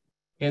see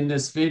in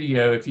this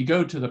video, if you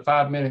go to the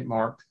 5-minute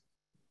mark,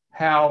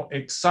 how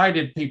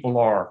excited people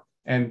are.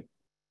 And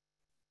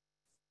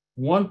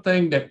one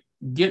thing that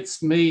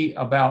gets me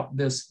about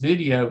this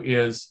video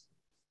is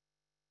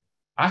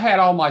I had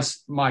all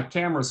my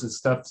cameras and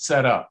stuff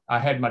set up. I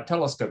had my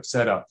telescope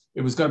set up.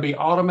 It was going to be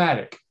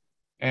automatic.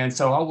 And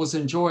so I was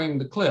enjoying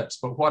the clips.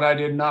 But what I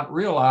did not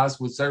realize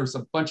was there was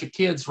a bunch of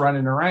kids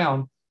running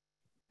around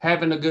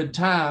having a good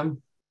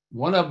time.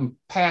 One of them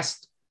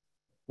passed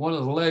one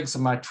of the legs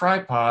of my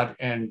tripod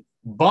and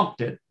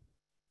bumped it.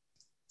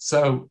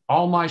 So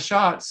all my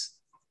shots,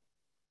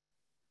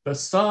 the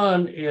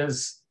sun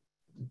is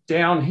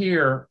down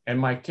here and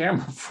my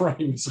camera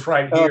frame is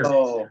right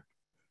here.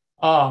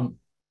 Oh.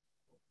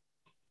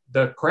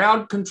 The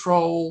crowd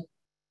control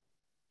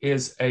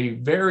is a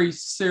very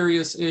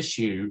serious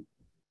issue,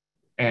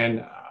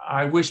 and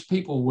I wish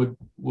people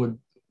would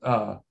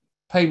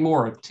pay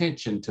more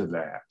attention to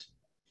that.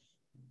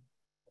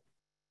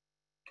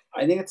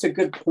 I think it's a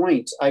good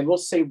point. I will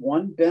say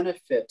one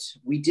benefit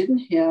we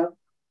didn't have,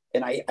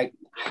 and I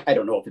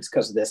don't know if it's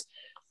because of this,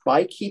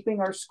 by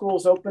keeping our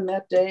schools open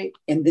that day,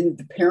 and then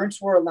the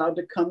parents were allowed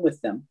to come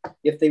with them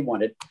if they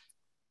wanted.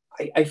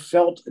 I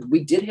felt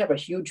we did have a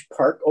huge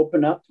park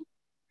open up,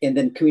 and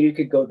then community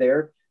could go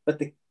there, but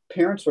the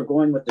parents were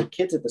going with their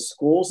kids at the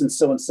schools. And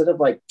so instead of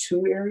like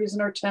 2 areas in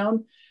our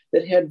town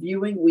that had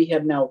viewing, we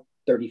have now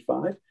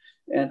 35.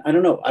 And I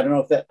don't know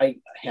if that,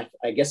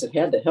 I guess it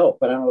had to help,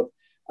 but I don't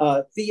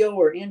know. Theo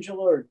or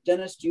Angela or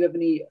Dennis, do you have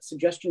any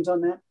suggestions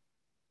on that?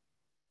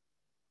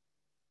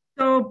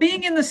 So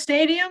being in the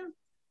stadium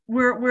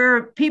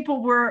where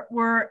people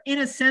were in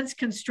a sense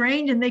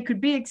constrained and they could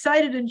be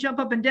excited and jump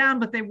up and down,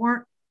 but they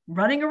weren't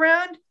running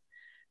around.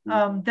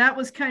 That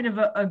was kind of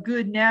a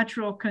good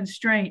natural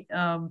constraint.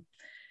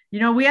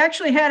 We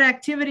actually had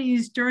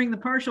activities during the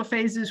partial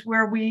phases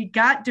where we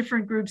got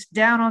different groups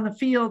down on the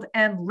field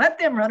and let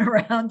them run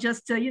around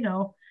just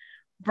to,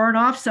 burn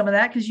off some of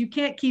that, because you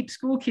can't keep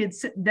school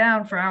kids sitting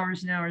down for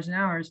hours and hours and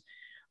hours.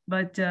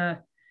 But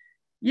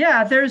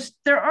yeah,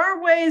 there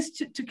are ways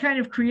to kind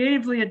of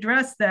creatively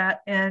address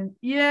that. And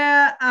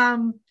yeah,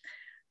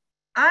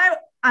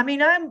 I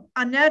mean, I'm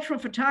a natural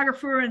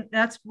photographer, and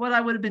that's what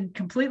I would have been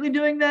completely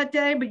doing that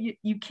day, but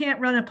you can't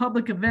run a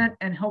public event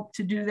and hope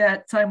to do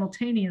that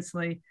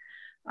simultaneously.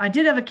 I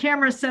did have a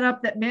camera set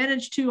up that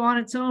managed to, on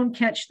its own,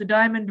 catch the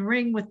diamond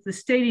ring with the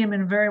stadium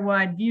in a very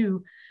wide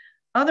view.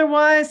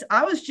 Otherwise,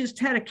 I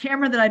had a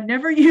camera that I'd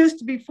never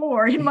used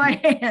before in my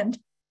hand.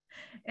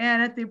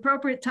 And at the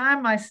appropriate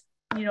time, I,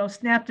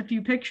 snapped a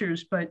few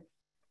pictures. But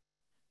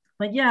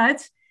yeah,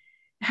 it's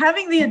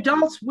having the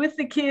adults with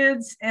the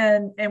kids,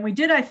 and we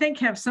did, I think,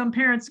 have some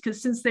parents, because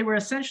since they were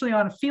essentially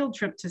on a field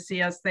trip to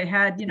see us, they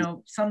had,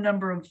 some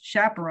number of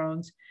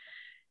chaperones.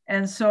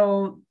 And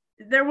so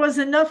there was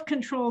enough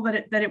control that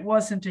it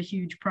wasn't a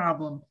huge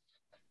problem.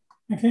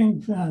 I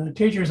think the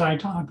teachers I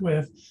talked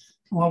with,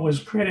 what was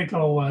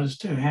critical was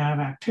to have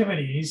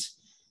activities.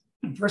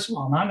 And first of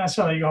all, not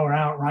necessarily go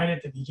out right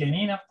at the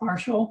beginning of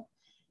partial,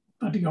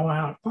 but to go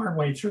out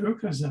partway through,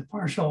 because the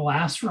partial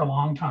lasts for a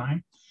long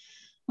time.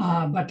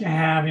 But to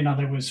have,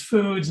 there was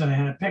foods, and they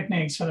had a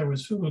picnic, so there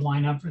was food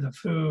lined up for the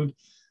food.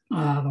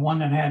 The one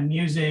that had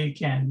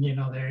music, and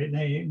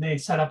they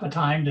set up a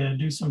time to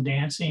do some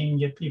dancing,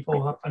 get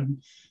people up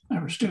and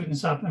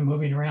students up and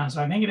moving around.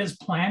 So I think it is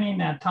planning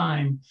that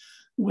time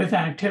with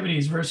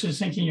activities versus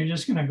thinking you're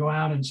just going to go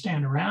out and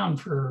stand around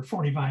for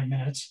 45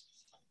 minutes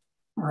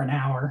or an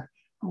hour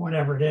or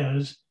whatever it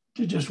is,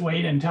 to just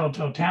wait until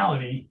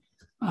totality.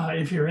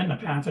 If you're in the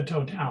path of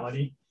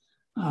totality,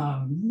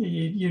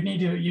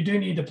 you do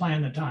need to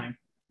plan the time.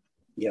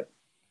 Yep.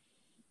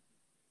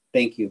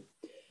 Thank you.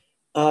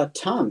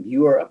 Tom,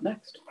 you are up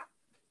next.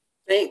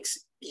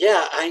 Thanks.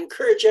 Yeah, I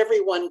encourage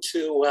everyone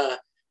to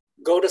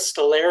go to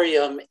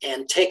Stellarium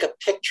and take a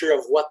picture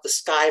of what the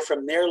sky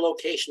from their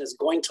location is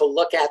going to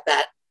look at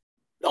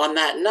on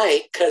that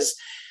night, because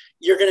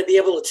you're going to be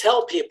able to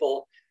tell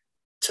people,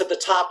 to the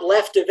top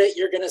left of it,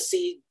 you're going to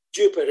see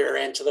Jupiter,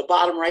 and to the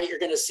bottom right, you're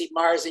going to see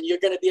Mars, and you're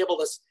going to be able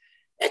to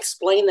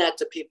explain that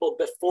to people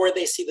before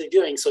they see the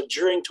viewing. So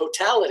during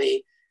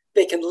totality,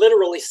 they can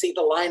literally see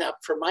the lineup.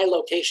 For my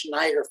location,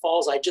 Niagara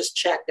Falls, I just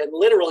checked, and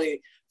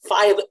literally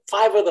five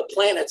of the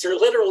planets are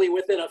literally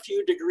within a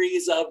few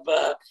degrees of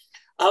the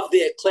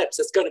eclipse.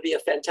 It's going to be a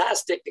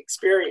fantastic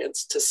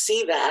experience to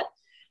see that,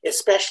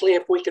 especially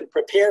if we can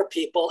prepare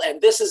people.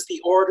 And this is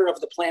the order of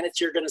the planets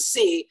you're going to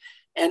see.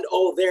 And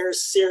oh,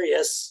 there's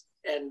Sirius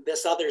and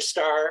this other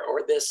star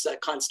or this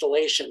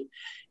constellation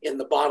in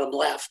the bottom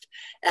left.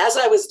 As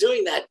I was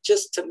doing that,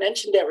 just to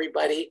mention to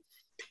everybody,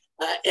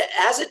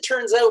 as it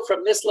turns out,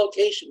 from this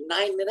location,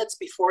 9 minutes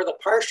before the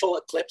partial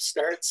eclipse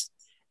starts,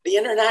 the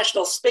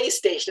International Space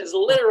Station is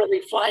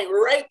literally flying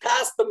right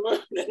past the moon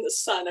and the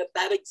sun at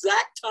that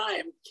exact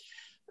time.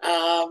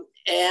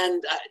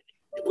 And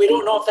we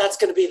don't know if that's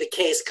going to be the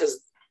case,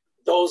 because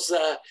those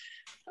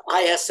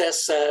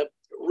ISS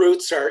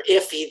routes are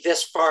iffy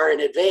this far in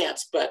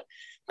advance. But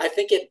I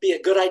think it'd be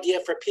a good idea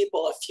for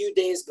people a few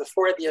days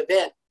before the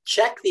event,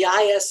 check the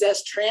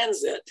ISS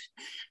transit,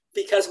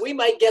 because we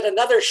might get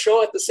another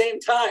show at the same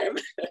time.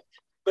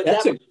 But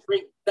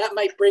that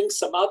might bring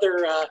some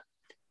other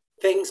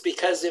things,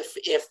 because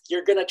if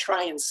you're going to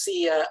try and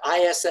see a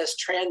ISS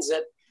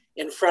transit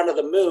in front of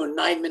the moon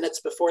 9 minutes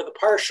before the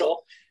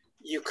partial,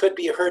 you could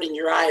be hurting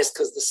your eyes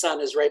because the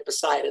sun is right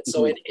beside it.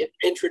 So it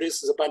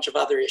introduces a bunch of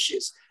other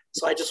issues.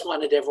 So I just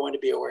wanted everyone to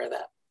be aware of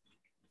that.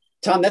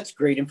 Tom, that's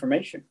great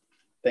information.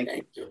 Thank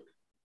you.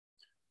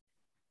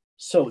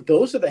 So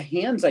those are the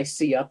hands I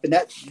see up, and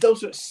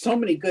those are so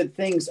many good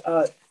things.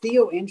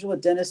 Theo, Angela,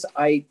 Dennis,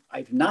 I've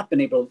not been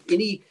able,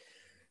 anything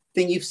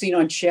you've seen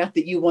on chat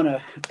that you want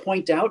to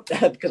point out?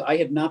 Because I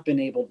have not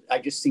been able,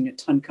 I've just seen a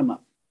ton come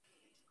up.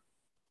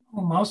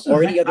 Well, most of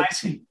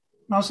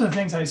the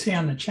things I see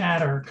on the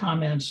chat are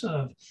comments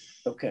of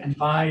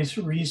advice,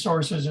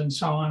 resources, and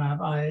so on.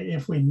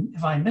 If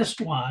I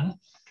missed one,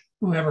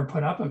 whoever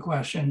put up a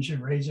question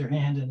should raise their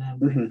hand and then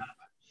bring it up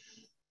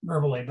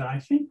verbally. But I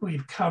think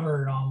we've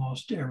covered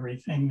almost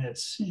everything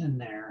that's in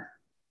there.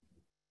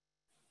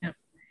 Yep.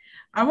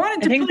 I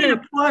wanted to put in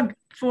a plug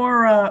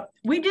for,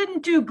 we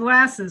didn't do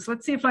glasses.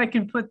 Let's see if I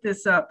can put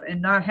this up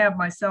and not have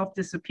myself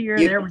disappear.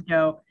 There we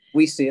go.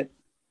 We see it.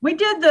 We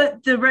did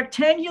the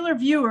rectangular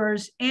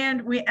viewers,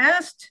 and we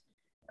asked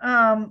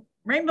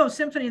Rainbow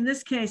Symphony, in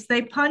this case,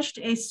 they punched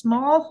a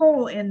small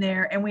hole in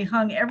there and we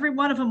hung every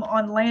one of them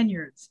on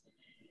lanyards.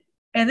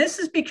 And this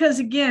is because,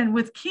 again,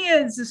 with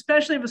kids,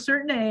 especially of a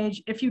certain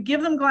age, if you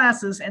give them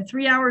glasses and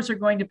 3 hours are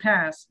going to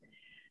pass,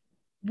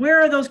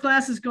 where are those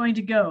glasses going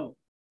to go?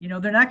 You know,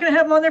 they're not going to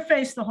have them on their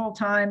face the whole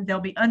time. They'll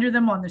be under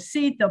them on the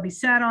seat. They'll be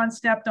sat on,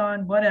 stepped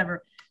on,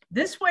 whatever.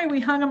 This way we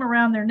hung them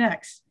around their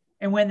necks.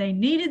 And when they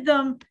needed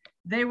them,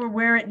 they were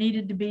where it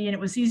needed to be. And it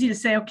was easy to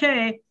say,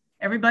 okay,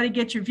 everybody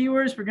get your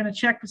viewers. We're going to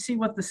check to see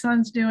what the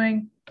sun's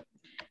doing.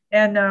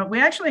 And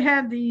we actually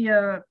had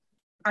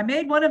I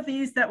made one of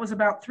these that was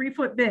about 3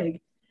 foot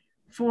big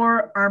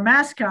for our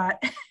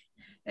mascot.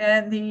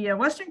 And the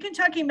Western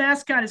Kentucky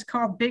mascot is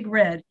called Big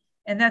Red.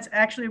 And that's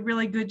actually a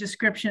really good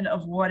description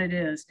of what it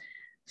is.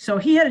 So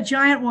he had a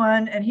giant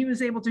one and he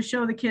was able to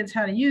show the kids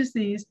how to use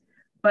these.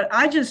 But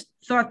I just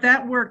thought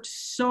that worked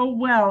so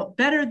well,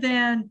 better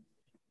than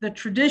the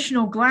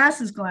traditional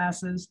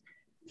glasses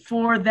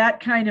for that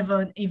kind of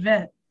an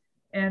event.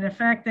 And in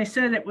fact, they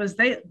said it was,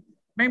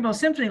 Rainbow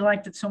Symphony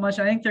liked it so much.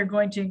 I think they're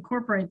going to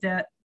incorporate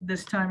that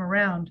this time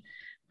around,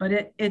 but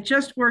it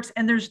just works.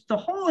 And the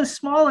hole is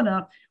small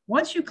enough.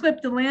 Once you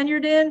clip the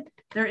lanyard in,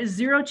 there is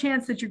zero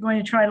chance that you're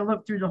going to try to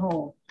look through the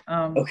hole.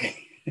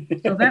 Okay.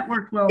 So that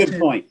worked well. Good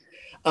point.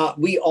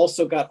 We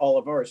also got all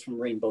of ours from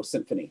Rainbow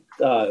Symphony.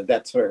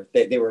 That's where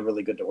they were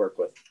really good to work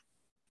with.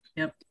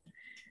 Yep.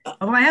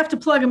 Although I have to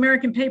plug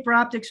American Paper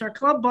Optics, our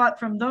club bought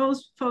from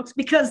those folks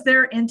because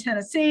they're in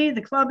Tennessee.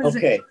 The club is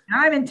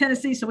I'm in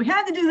Tennessee, so we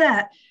had to do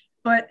that.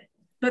 But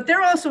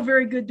they're also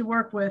very good to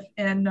work with.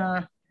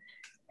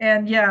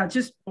 And yeah,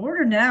 just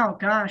order now,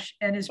 gosh,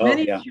 and as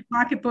many as your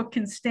pocketbook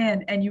can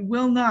stand, and you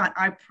will not.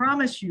 I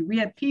promise you. We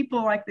had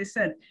people, like they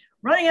said,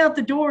 running out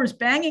the doors,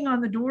 banging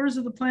on the doors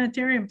of the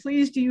planetarium.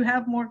 Please, do you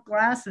have more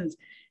glasses?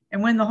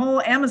 And when the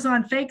whole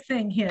Amazon fake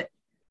thing hit,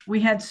 we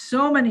had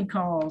so many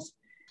calls.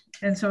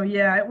 And so,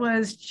 yeah, it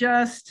was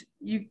just,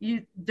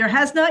 there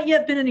has not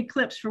yet been an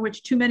eclipse for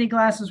which too many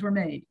glasses were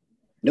made.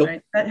 Nope.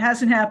 Right? That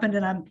hasn't happened,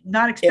 and I'm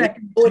not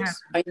expecting it to happen.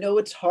 I know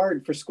it's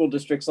hard for school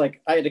districts.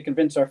 Like, I had to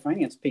convince our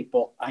finance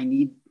people, I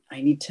need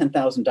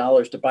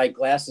 $10,000 to buy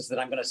glasses that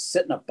I'm going to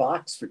sit in a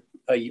box for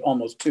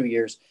almost 2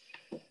 years.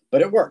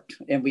 But it worked,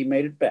 and we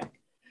made it back.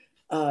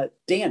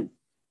 Dan.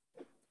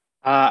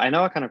 I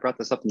know I kind of brought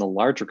this up in the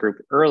larger group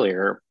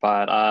earlier,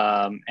 but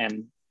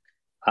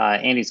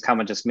Andy's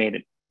comment just made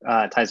it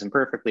ties in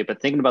perfectly.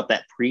 But thinking about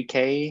that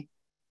pre-K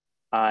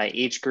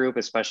age group,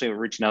 especially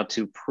reaching out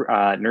to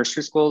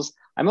nursery schools,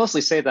 I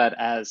mostly say that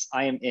as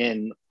I am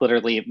in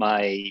literally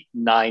my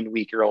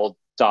 9-week-old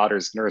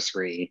daughter's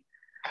nursery,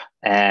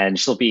 and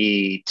she'll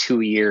be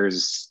 2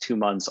 years, 2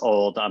 months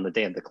old on the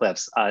day of the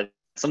eclipse.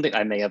 Something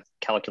I may have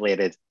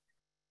calculated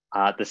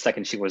the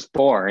second she was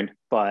born,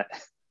 but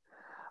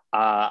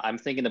I'm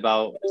thinking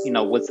about,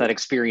 what's that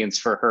experience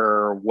for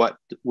her? What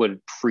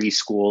would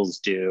preschools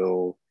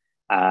do?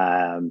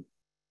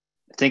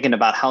 Thinking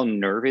about how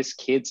nervous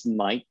kids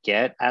might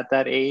get at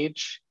that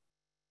age.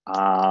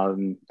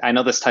 I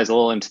know this ties a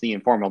little into the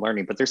informal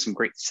learning, but there's some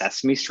great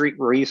Sesame Street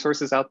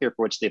resources out there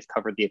for which they've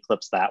covered the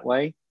eclipse that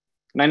way.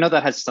 And I know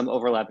that has some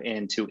overlap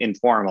into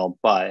informal,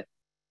 but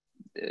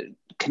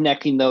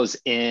connecting those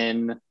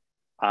in,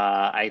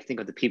 I think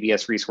of the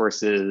PBS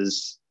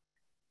resources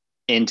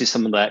into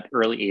some of that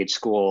early age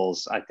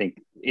schools, I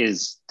think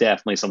is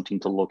definitely something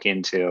to look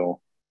into.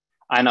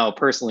 I know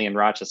personally in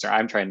Rochester,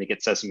 I'm trying to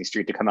get Sesame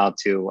Street to come out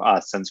to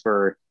us since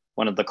we're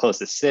one of the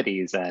closest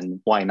cities, and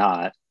why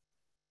not?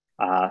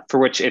 For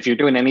which, if you're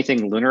doing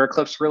anything lunar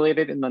eclipse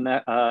related in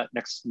the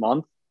next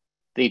month,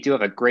 they do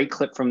have a great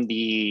clip from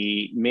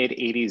the mid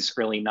 80s,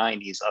 early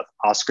 90s of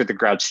Oscar the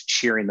Grouch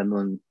cheering the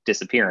moon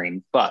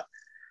disappearing. But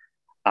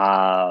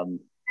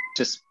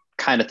just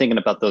kind of thinking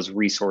about those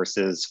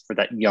resources for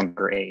that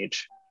younger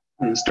age.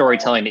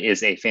 Storytelling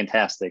is a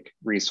fantastic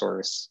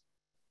resource,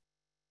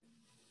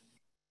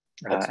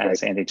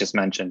 as Andy just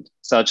mentioned.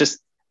 So just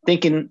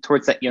thinking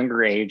towards that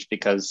younger age,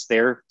 because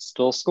they're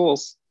still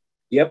schools.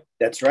 Yep,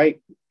 that's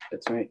right.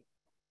 That's right.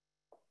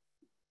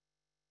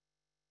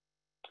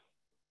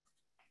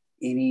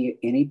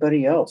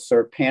 Anybody else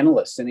or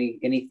panelists?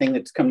 Anything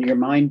that's come to your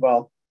mind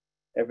while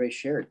everybody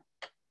shared?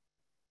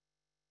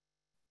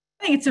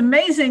 I think it's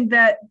amazing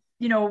that,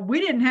 you know, we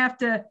didn't have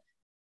to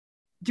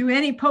do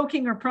any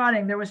poking or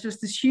prodding. There was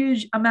just this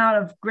huge amount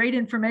of great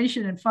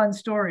information and fun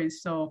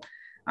stories. So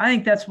I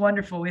think that's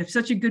wonderful. We have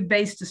such a good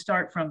base to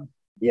start from.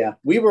 Yeah,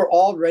 we were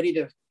all ready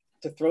to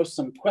throw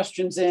some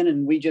questions in,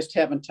 and we just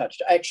haven't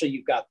touched.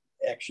 Actually,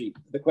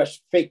 the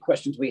fake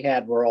questions we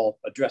had were all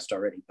addressed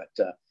already, but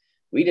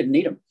we didn't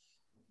need them.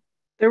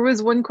 There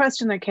was one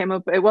question that came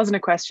up. It wasn't a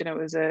question, it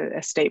was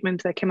a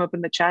statement that came up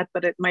in the chat,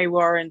 but it may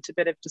warrant a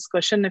bit of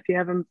discussion if you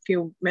have a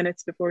few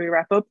minutes before we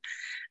wrap up.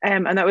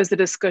 And that was the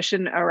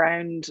discussion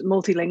around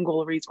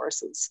multilingual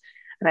resources.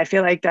 And I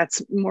feel like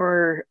that's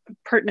more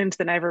pertinent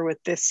than ever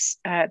with this,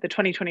 the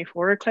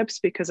 2024 Eclipse,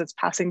 because it's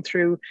passing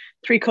through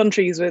 3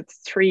 countries with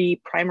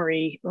 3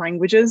 primary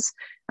languages.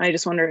 And I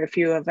just wonder if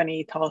you have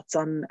any thoughts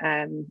on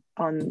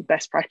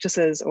best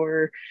practices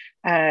or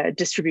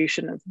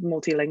distribution of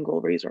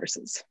multilingual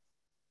resources.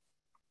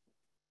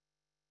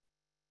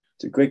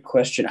 It's a great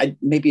question.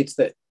 Maybe it's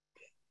that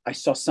I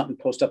saw something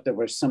post up there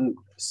where some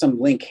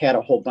link had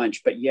a whole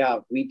bunch, but yeah,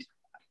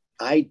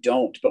 I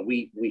don't, but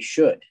we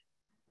should.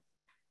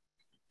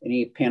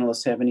 Any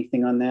panelists have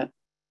anything on that,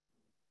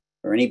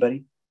 or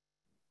anybody?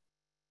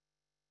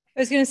 I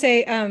was going to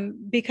say,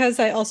 because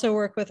I also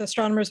work with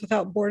Astronomers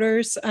Without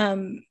Borders,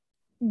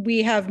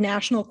 we have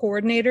national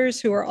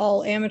coordinators who are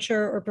all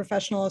amateur or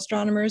professional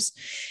astronomers,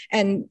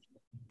 and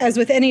as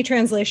with any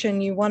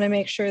translation, you want to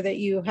make sure that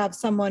you have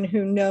someone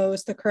who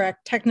knows the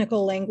correct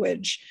technical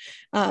language,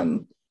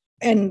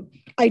 and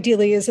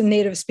ideally is a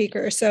native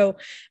speaker. So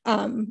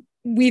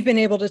we've been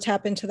able to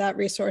tap into that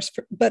resource.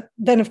 But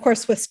then, of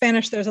course, with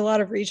Spanish, there's a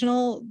lot of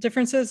regional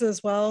differences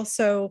as well.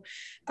 So,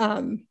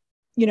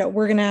 you know,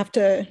 we're going to have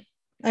to,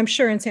 I'm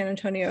sure in San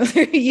Antonio,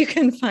 you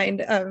can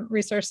find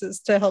resources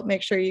to help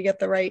make sure you get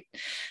the right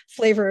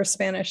flavor of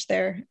Spanish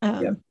there.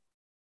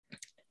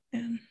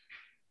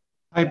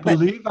 I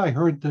believe I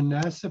heard the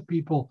NASA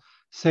people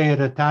say at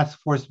a task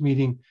force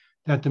meeting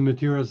that the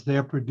materials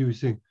they're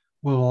producing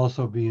will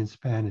also be in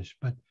Spanish.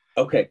 But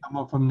okay,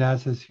 someone from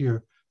NASA's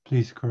here,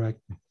 please correct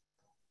me.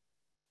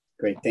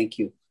 Great, thank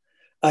you.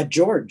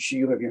 George,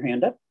 you have your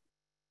hand up.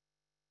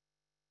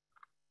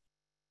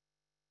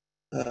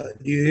 Do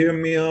you hear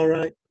me all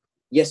right?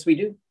 Yes, we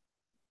do.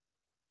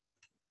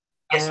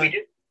 Yes, we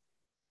do.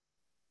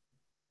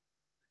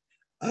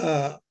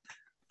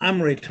 I'm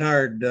a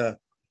retired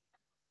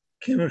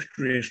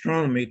chemistry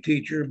astronomy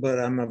teacher, but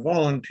I'm a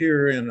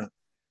volunteer in a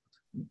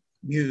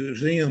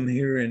museum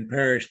here in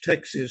Paris,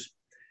 Texas.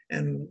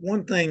 And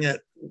one thing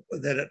that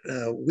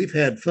we've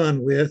had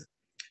fun with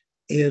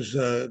is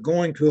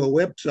going to a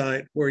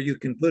website where you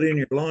can put in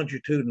your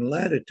longitude and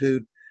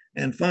latitude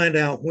and find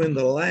out when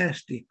the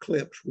last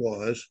eclipse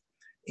was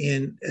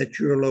at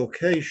your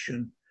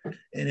location.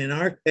 And in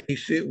our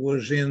case, it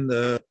was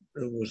the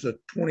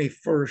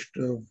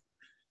 21st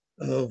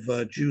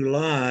of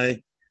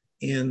July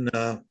in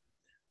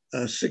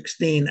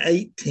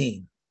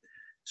 1618.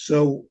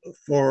 So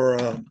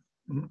for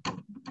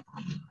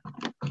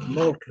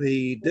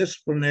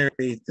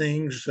multidisciplinary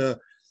things,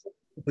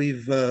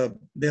 we've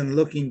been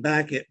looking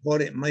back at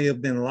what it may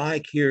have been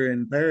like here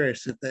in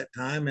Paris at that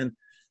time,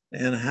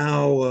 and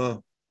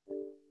how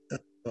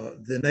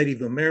the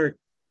Native Americans,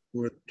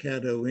 or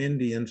Caddo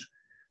Indians,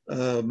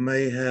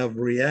 may have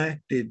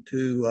reacted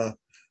to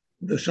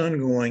the sun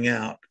going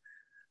out.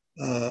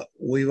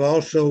 We've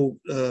also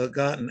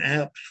gotten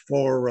apps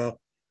for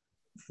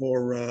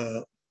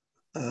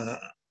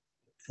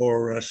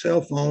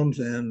cell phones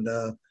and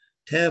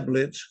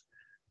tablets,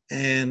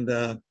 and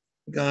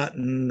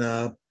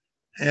gotten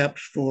apps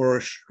for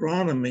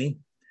astronomy,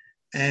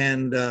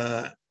 and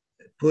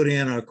put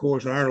in, of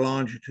course, our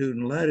longitude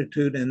and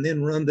latitude, and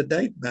then run the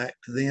date back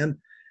to then,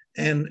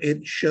 and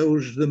it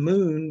shows the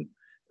moon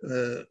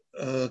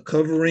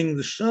covering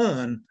the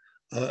sun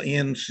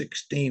in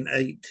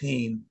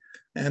 1618.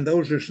 And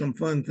those are some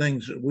fun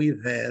things that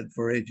we've had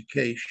for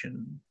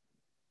education.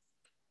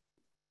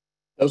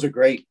 Those are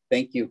great.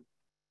 Thank you.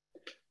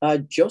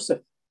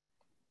 Joseph.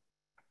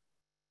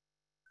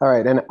 All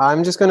right, and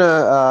I'm just going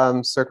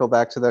to circle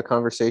back to the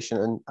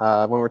conversation.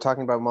 When we're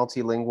talking about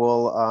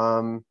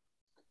multilingual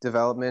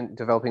developing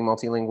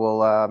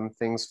multilingual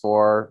things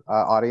for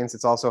audience,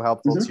 it's also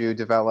helpful to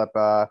develop,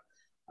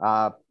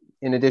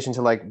 in addition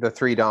to like the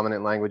 3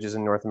 dominant languages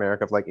in North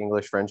America of like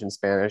English, French, and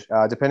Spanish,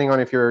 depending on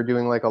if you're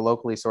doing like a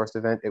locally sourced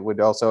event, it would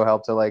also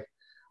help to like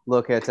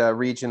look at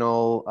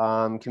regional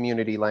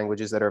community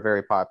languages that are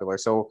very popular.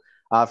 So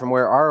from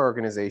where our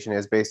organization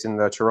is based in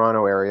the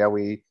Toronto area,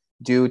 we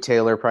do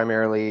tailor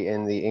primarily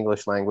in the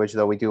English language,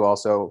 though we do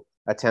also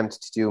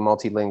attempt to do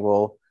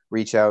multilingual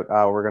reach out.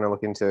 We're going to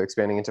look into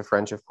expanding into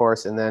French, of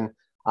course, and then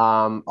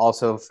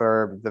also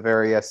for the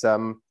various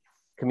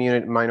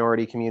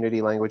minority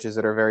community languages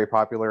that are very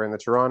popular in the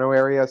Toronto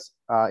areas.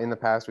 In the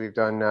past, we've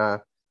done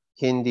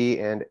Hindi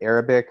and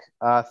Arabic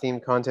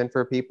themed content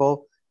for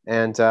people.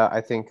 And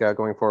I think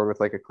going forward with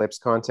like Eclipse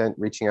content,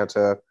 reaching out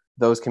to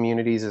those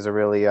communities is a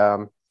really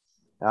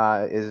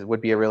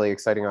would be a really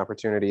exciting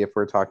opportunity if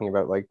we're talking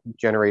about like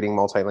generating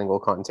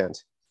multilingual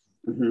content.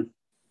 Mm-hmm.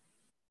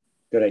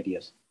 Good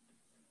ideas.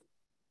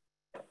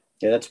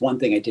 Yeah, that's one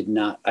thing I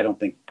don't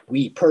think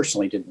we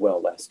personally did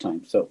well last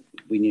time. So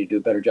we need to do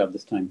a better job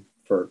this time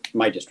for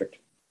my district.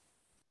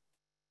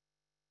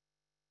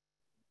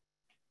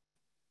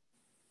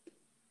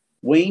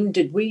 Wayne,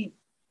 did we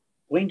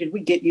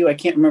get you? I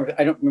can't remember.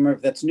 I don't remember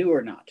if that's new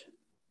or not.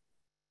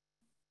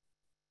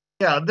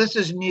 Yeah, this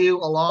is new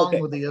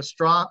along with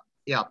the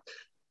Yeah.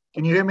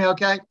 Can you hear me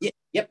okay? Yeah,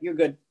 yep, you're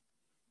good.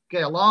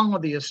 Okay, along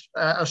with the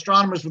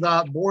Astronomers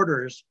Without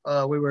Borders,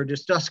 we were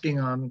discussing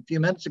a few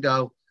minutes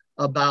ago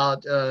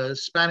about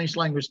Spanish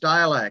language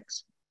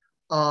dialects.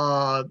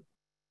 Gretchen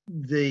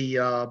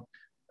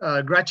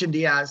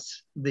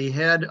Diaz, the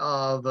head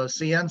of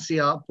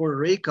Ciencia Puerto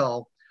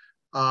Rico,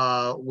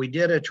 we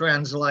did a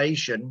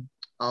translation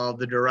of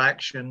the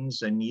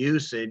directions and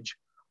usage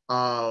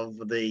of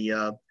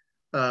the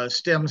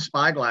STEM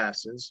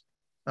spyglasses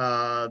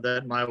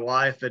that my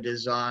wife had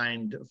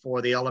designed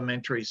for the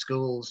elementary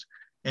schools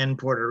in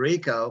Puerto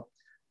Rico.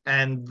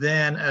 And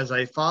then as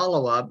a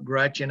follow-up,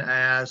 Gretchen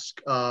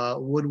asked,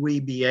 would we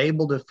be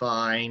able to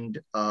find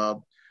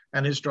an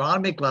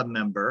astronomy club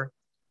member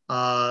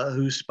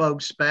who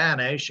spoke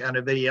Spanish and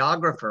a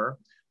videographer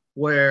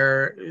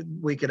where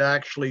we could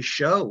actually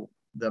show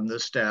them the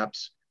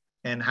steps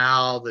and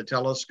how the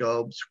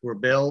telescopes were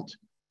built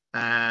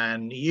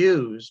and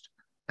used.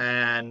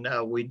 And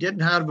we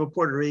didn't have a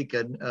Puerto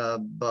Rican,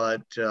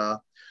 but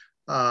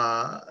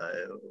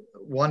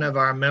one of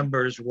our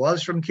members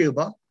was from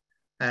Cuba.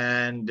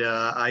 And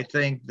I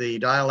think the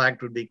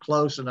dialect would be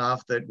close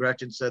enough that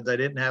Gretchen said they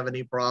didn't have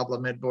any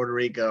problem in Puerto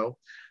Rico.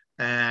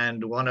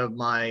 And one of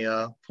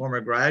my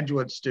former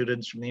graduate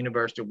students from the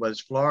University of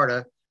West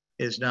Florida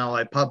is now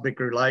a public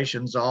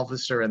relations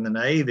officer in the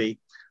Navy.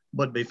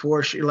 But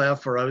before she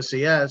left for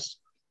OCS,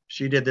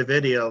 she did the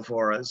video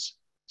for us.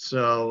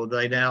 So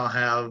they now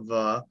have,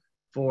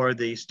 for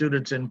the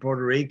students in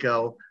Puerto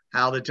Rico,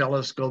 how the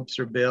telescopes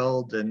are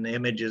built and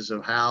images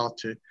of how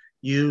to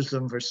use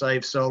them for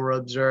safe solar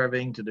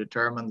observing, to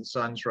determine the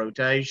sun's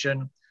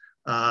rotation,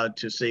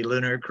 to see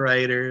lunar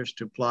craters,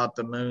 to plot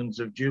the moons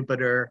of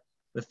Jupiter,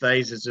 the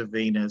phases of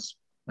Venus,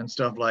 and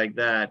stuff like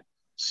that.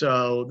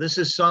 So this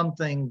is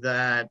something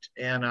that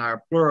in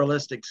our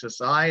pluralistic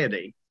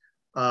society,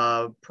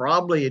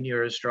 probably in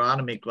your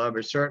astronomy club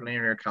or certainly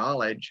in your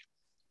college,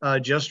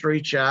 just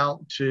reach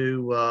out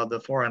to the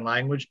foreign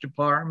language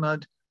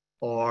department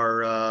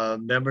or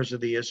members of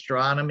the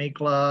astronomy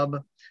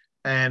club.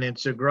 And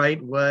it's a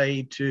great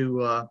way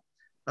to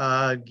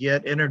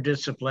get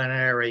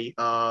interdisciplinary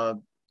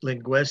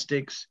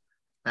linguistics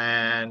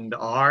and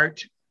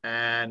art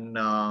and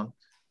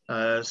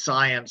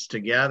science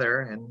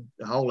together, and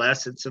the whole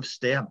essence of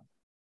STEM.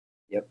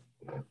 Yep,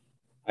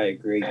 I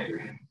agree.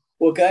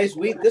 Well, guys,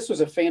 this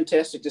was a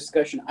fantastic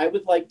discussion. I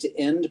would like to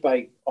end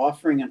by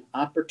offering an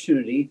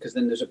opportunity, because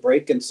then there's a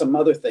break and some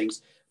other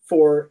things,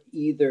 for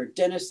either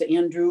Dennis,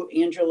 Andrew,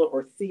 Angela,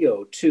 or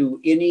Theo to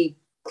any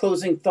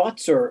closing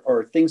thoughts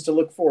or things to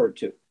look forward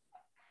to.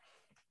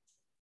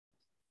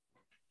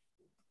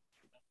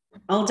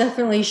 I'll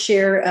definitely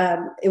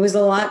share. It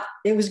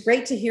was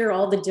great to hear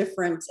all the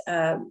different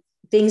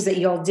things that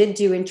y'all did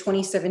do in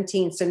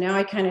 2017. So now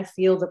I kind of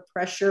feel the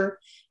pressure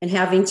and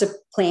having to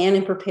plan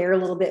and prepare a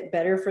little bit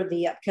better for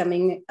the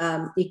upcoming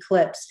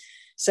eclipse.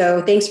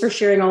 So thanks for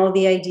sharing all of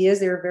the ideas.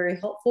 They were very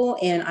helpful.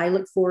 And I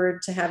look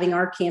forward to having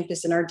our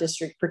campus and our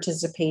district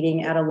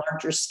participating at a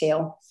larger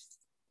scale.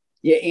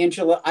 Yeah,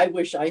 Angela, I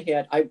wish I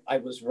had, I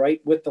was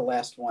right with the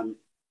last one.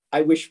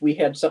 I wish we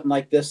had something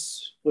like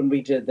this when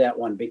we did that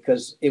one,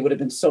 because it would have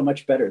been so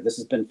much better. This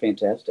has been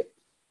fantastic.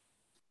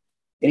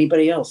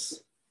 Anybody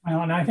else?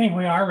 Well, and I think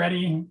we are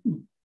ready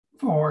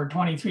for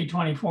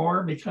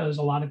 23-24 because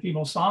a lot of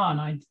people saw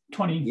in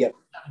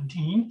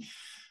 2017.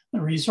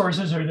 The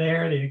resources are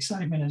there, the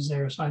excitement is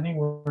there. So I think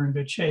we're in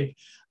good shape.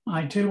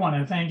 I too want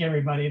to thank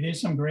everybody.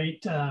 There's some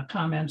great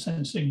comments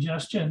and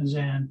suggestions,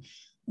 and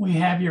we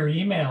have your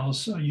emails.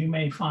 So you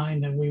may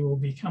find that we will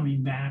be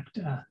coming back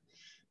to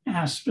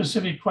ask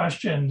specific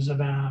questions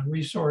about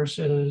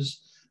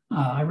resources.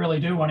 I really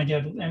do want to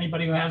give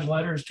anybody who has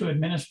letters to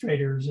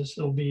administrators, this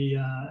will be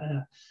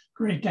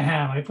great to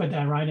have. I put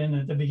that right in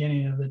at the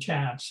beginning of the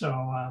chat.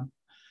 So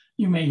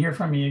you may hear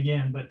from me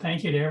again, but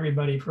thank you to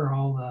everybody for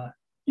all the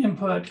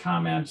input,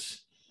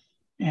 comments,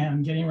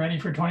 and getting ready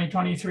for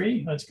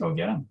 2023. Let's go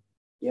get them.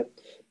 Yep.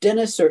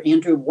 Dennis or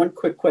Andrew, one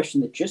quick question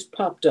that just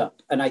popped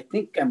up, and I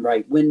think I'm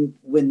right. When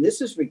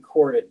this is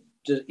recorded,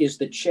 is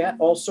the chat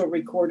also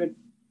recorded?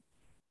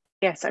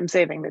 Yes, I'm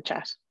saving the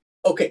chat.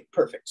 Okay,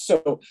 perfect.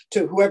 So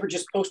to whoever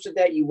just posted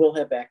that, you will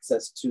have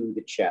access to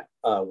the chat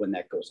when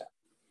that goes out.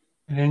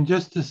 And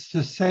just to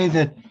say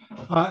that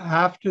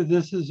after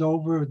this is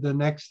over, the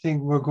next thing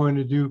we're going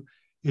to do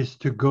is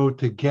to go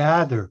to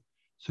gather.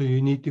 So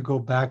you need to go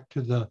back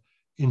to the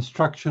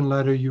instruction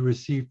letter you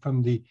received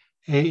from the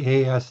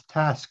AAS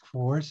task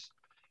force.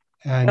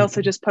 And I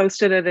also just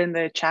posted it in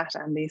the chat,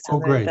 Andy, so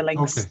the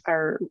links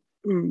are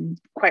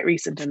quite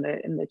recent in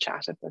the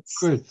chat, if that's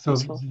good. So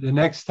useful. the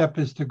next step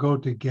is to go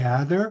to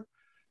Gather,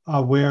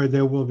 where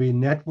there will be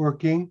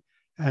networking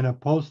and a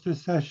poster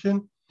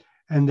session.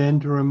 And then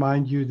to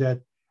remind you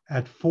that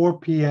at 4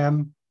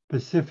 p.m.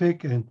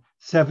 Pacific and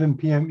 7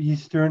 p.m.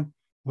 Eastern,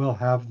 we'll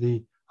have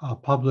the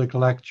public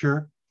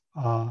lecture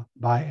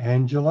by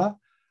Angela.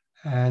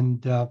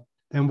 And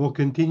then we'll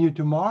continue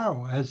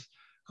tomorrow. As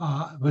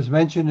was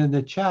mentioned in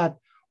the chat,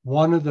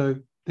 one of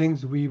the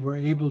things we were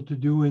able to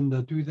do in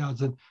the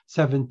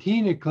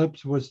 2017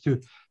 Eclipse was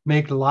to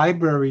make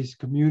libraries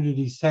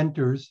community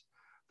centers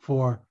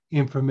for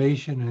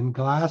information and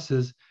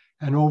classes,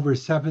 and over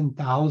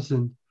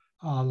 7,000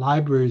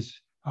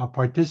 libraries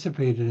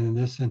participated in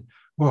this, and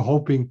we're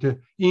hoping to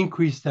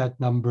increase that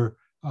number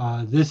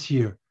this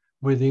year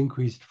with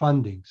increased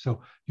funding.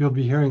 So you'll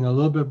be hearing a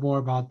little bit more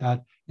about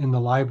that in the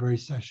library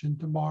session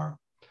tomorrow.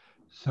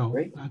 So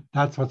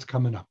that's what's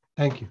coming up.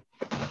 Thank you.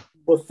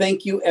 Well,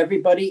 thank you,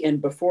 everybody.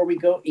 And before we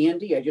go,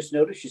 Andy, I just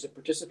noticed she's a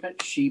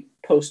participant. She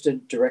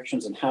posted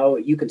directions on how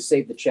you can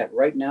save the chat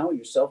right now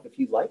yourself if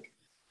you'd like.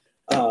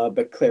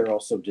 But Claire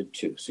also did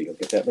too, so you'll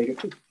get that later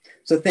too.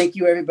 So thank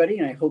you, everybody,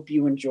 and I hope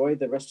you enjoy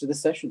the rest of the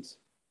sessions.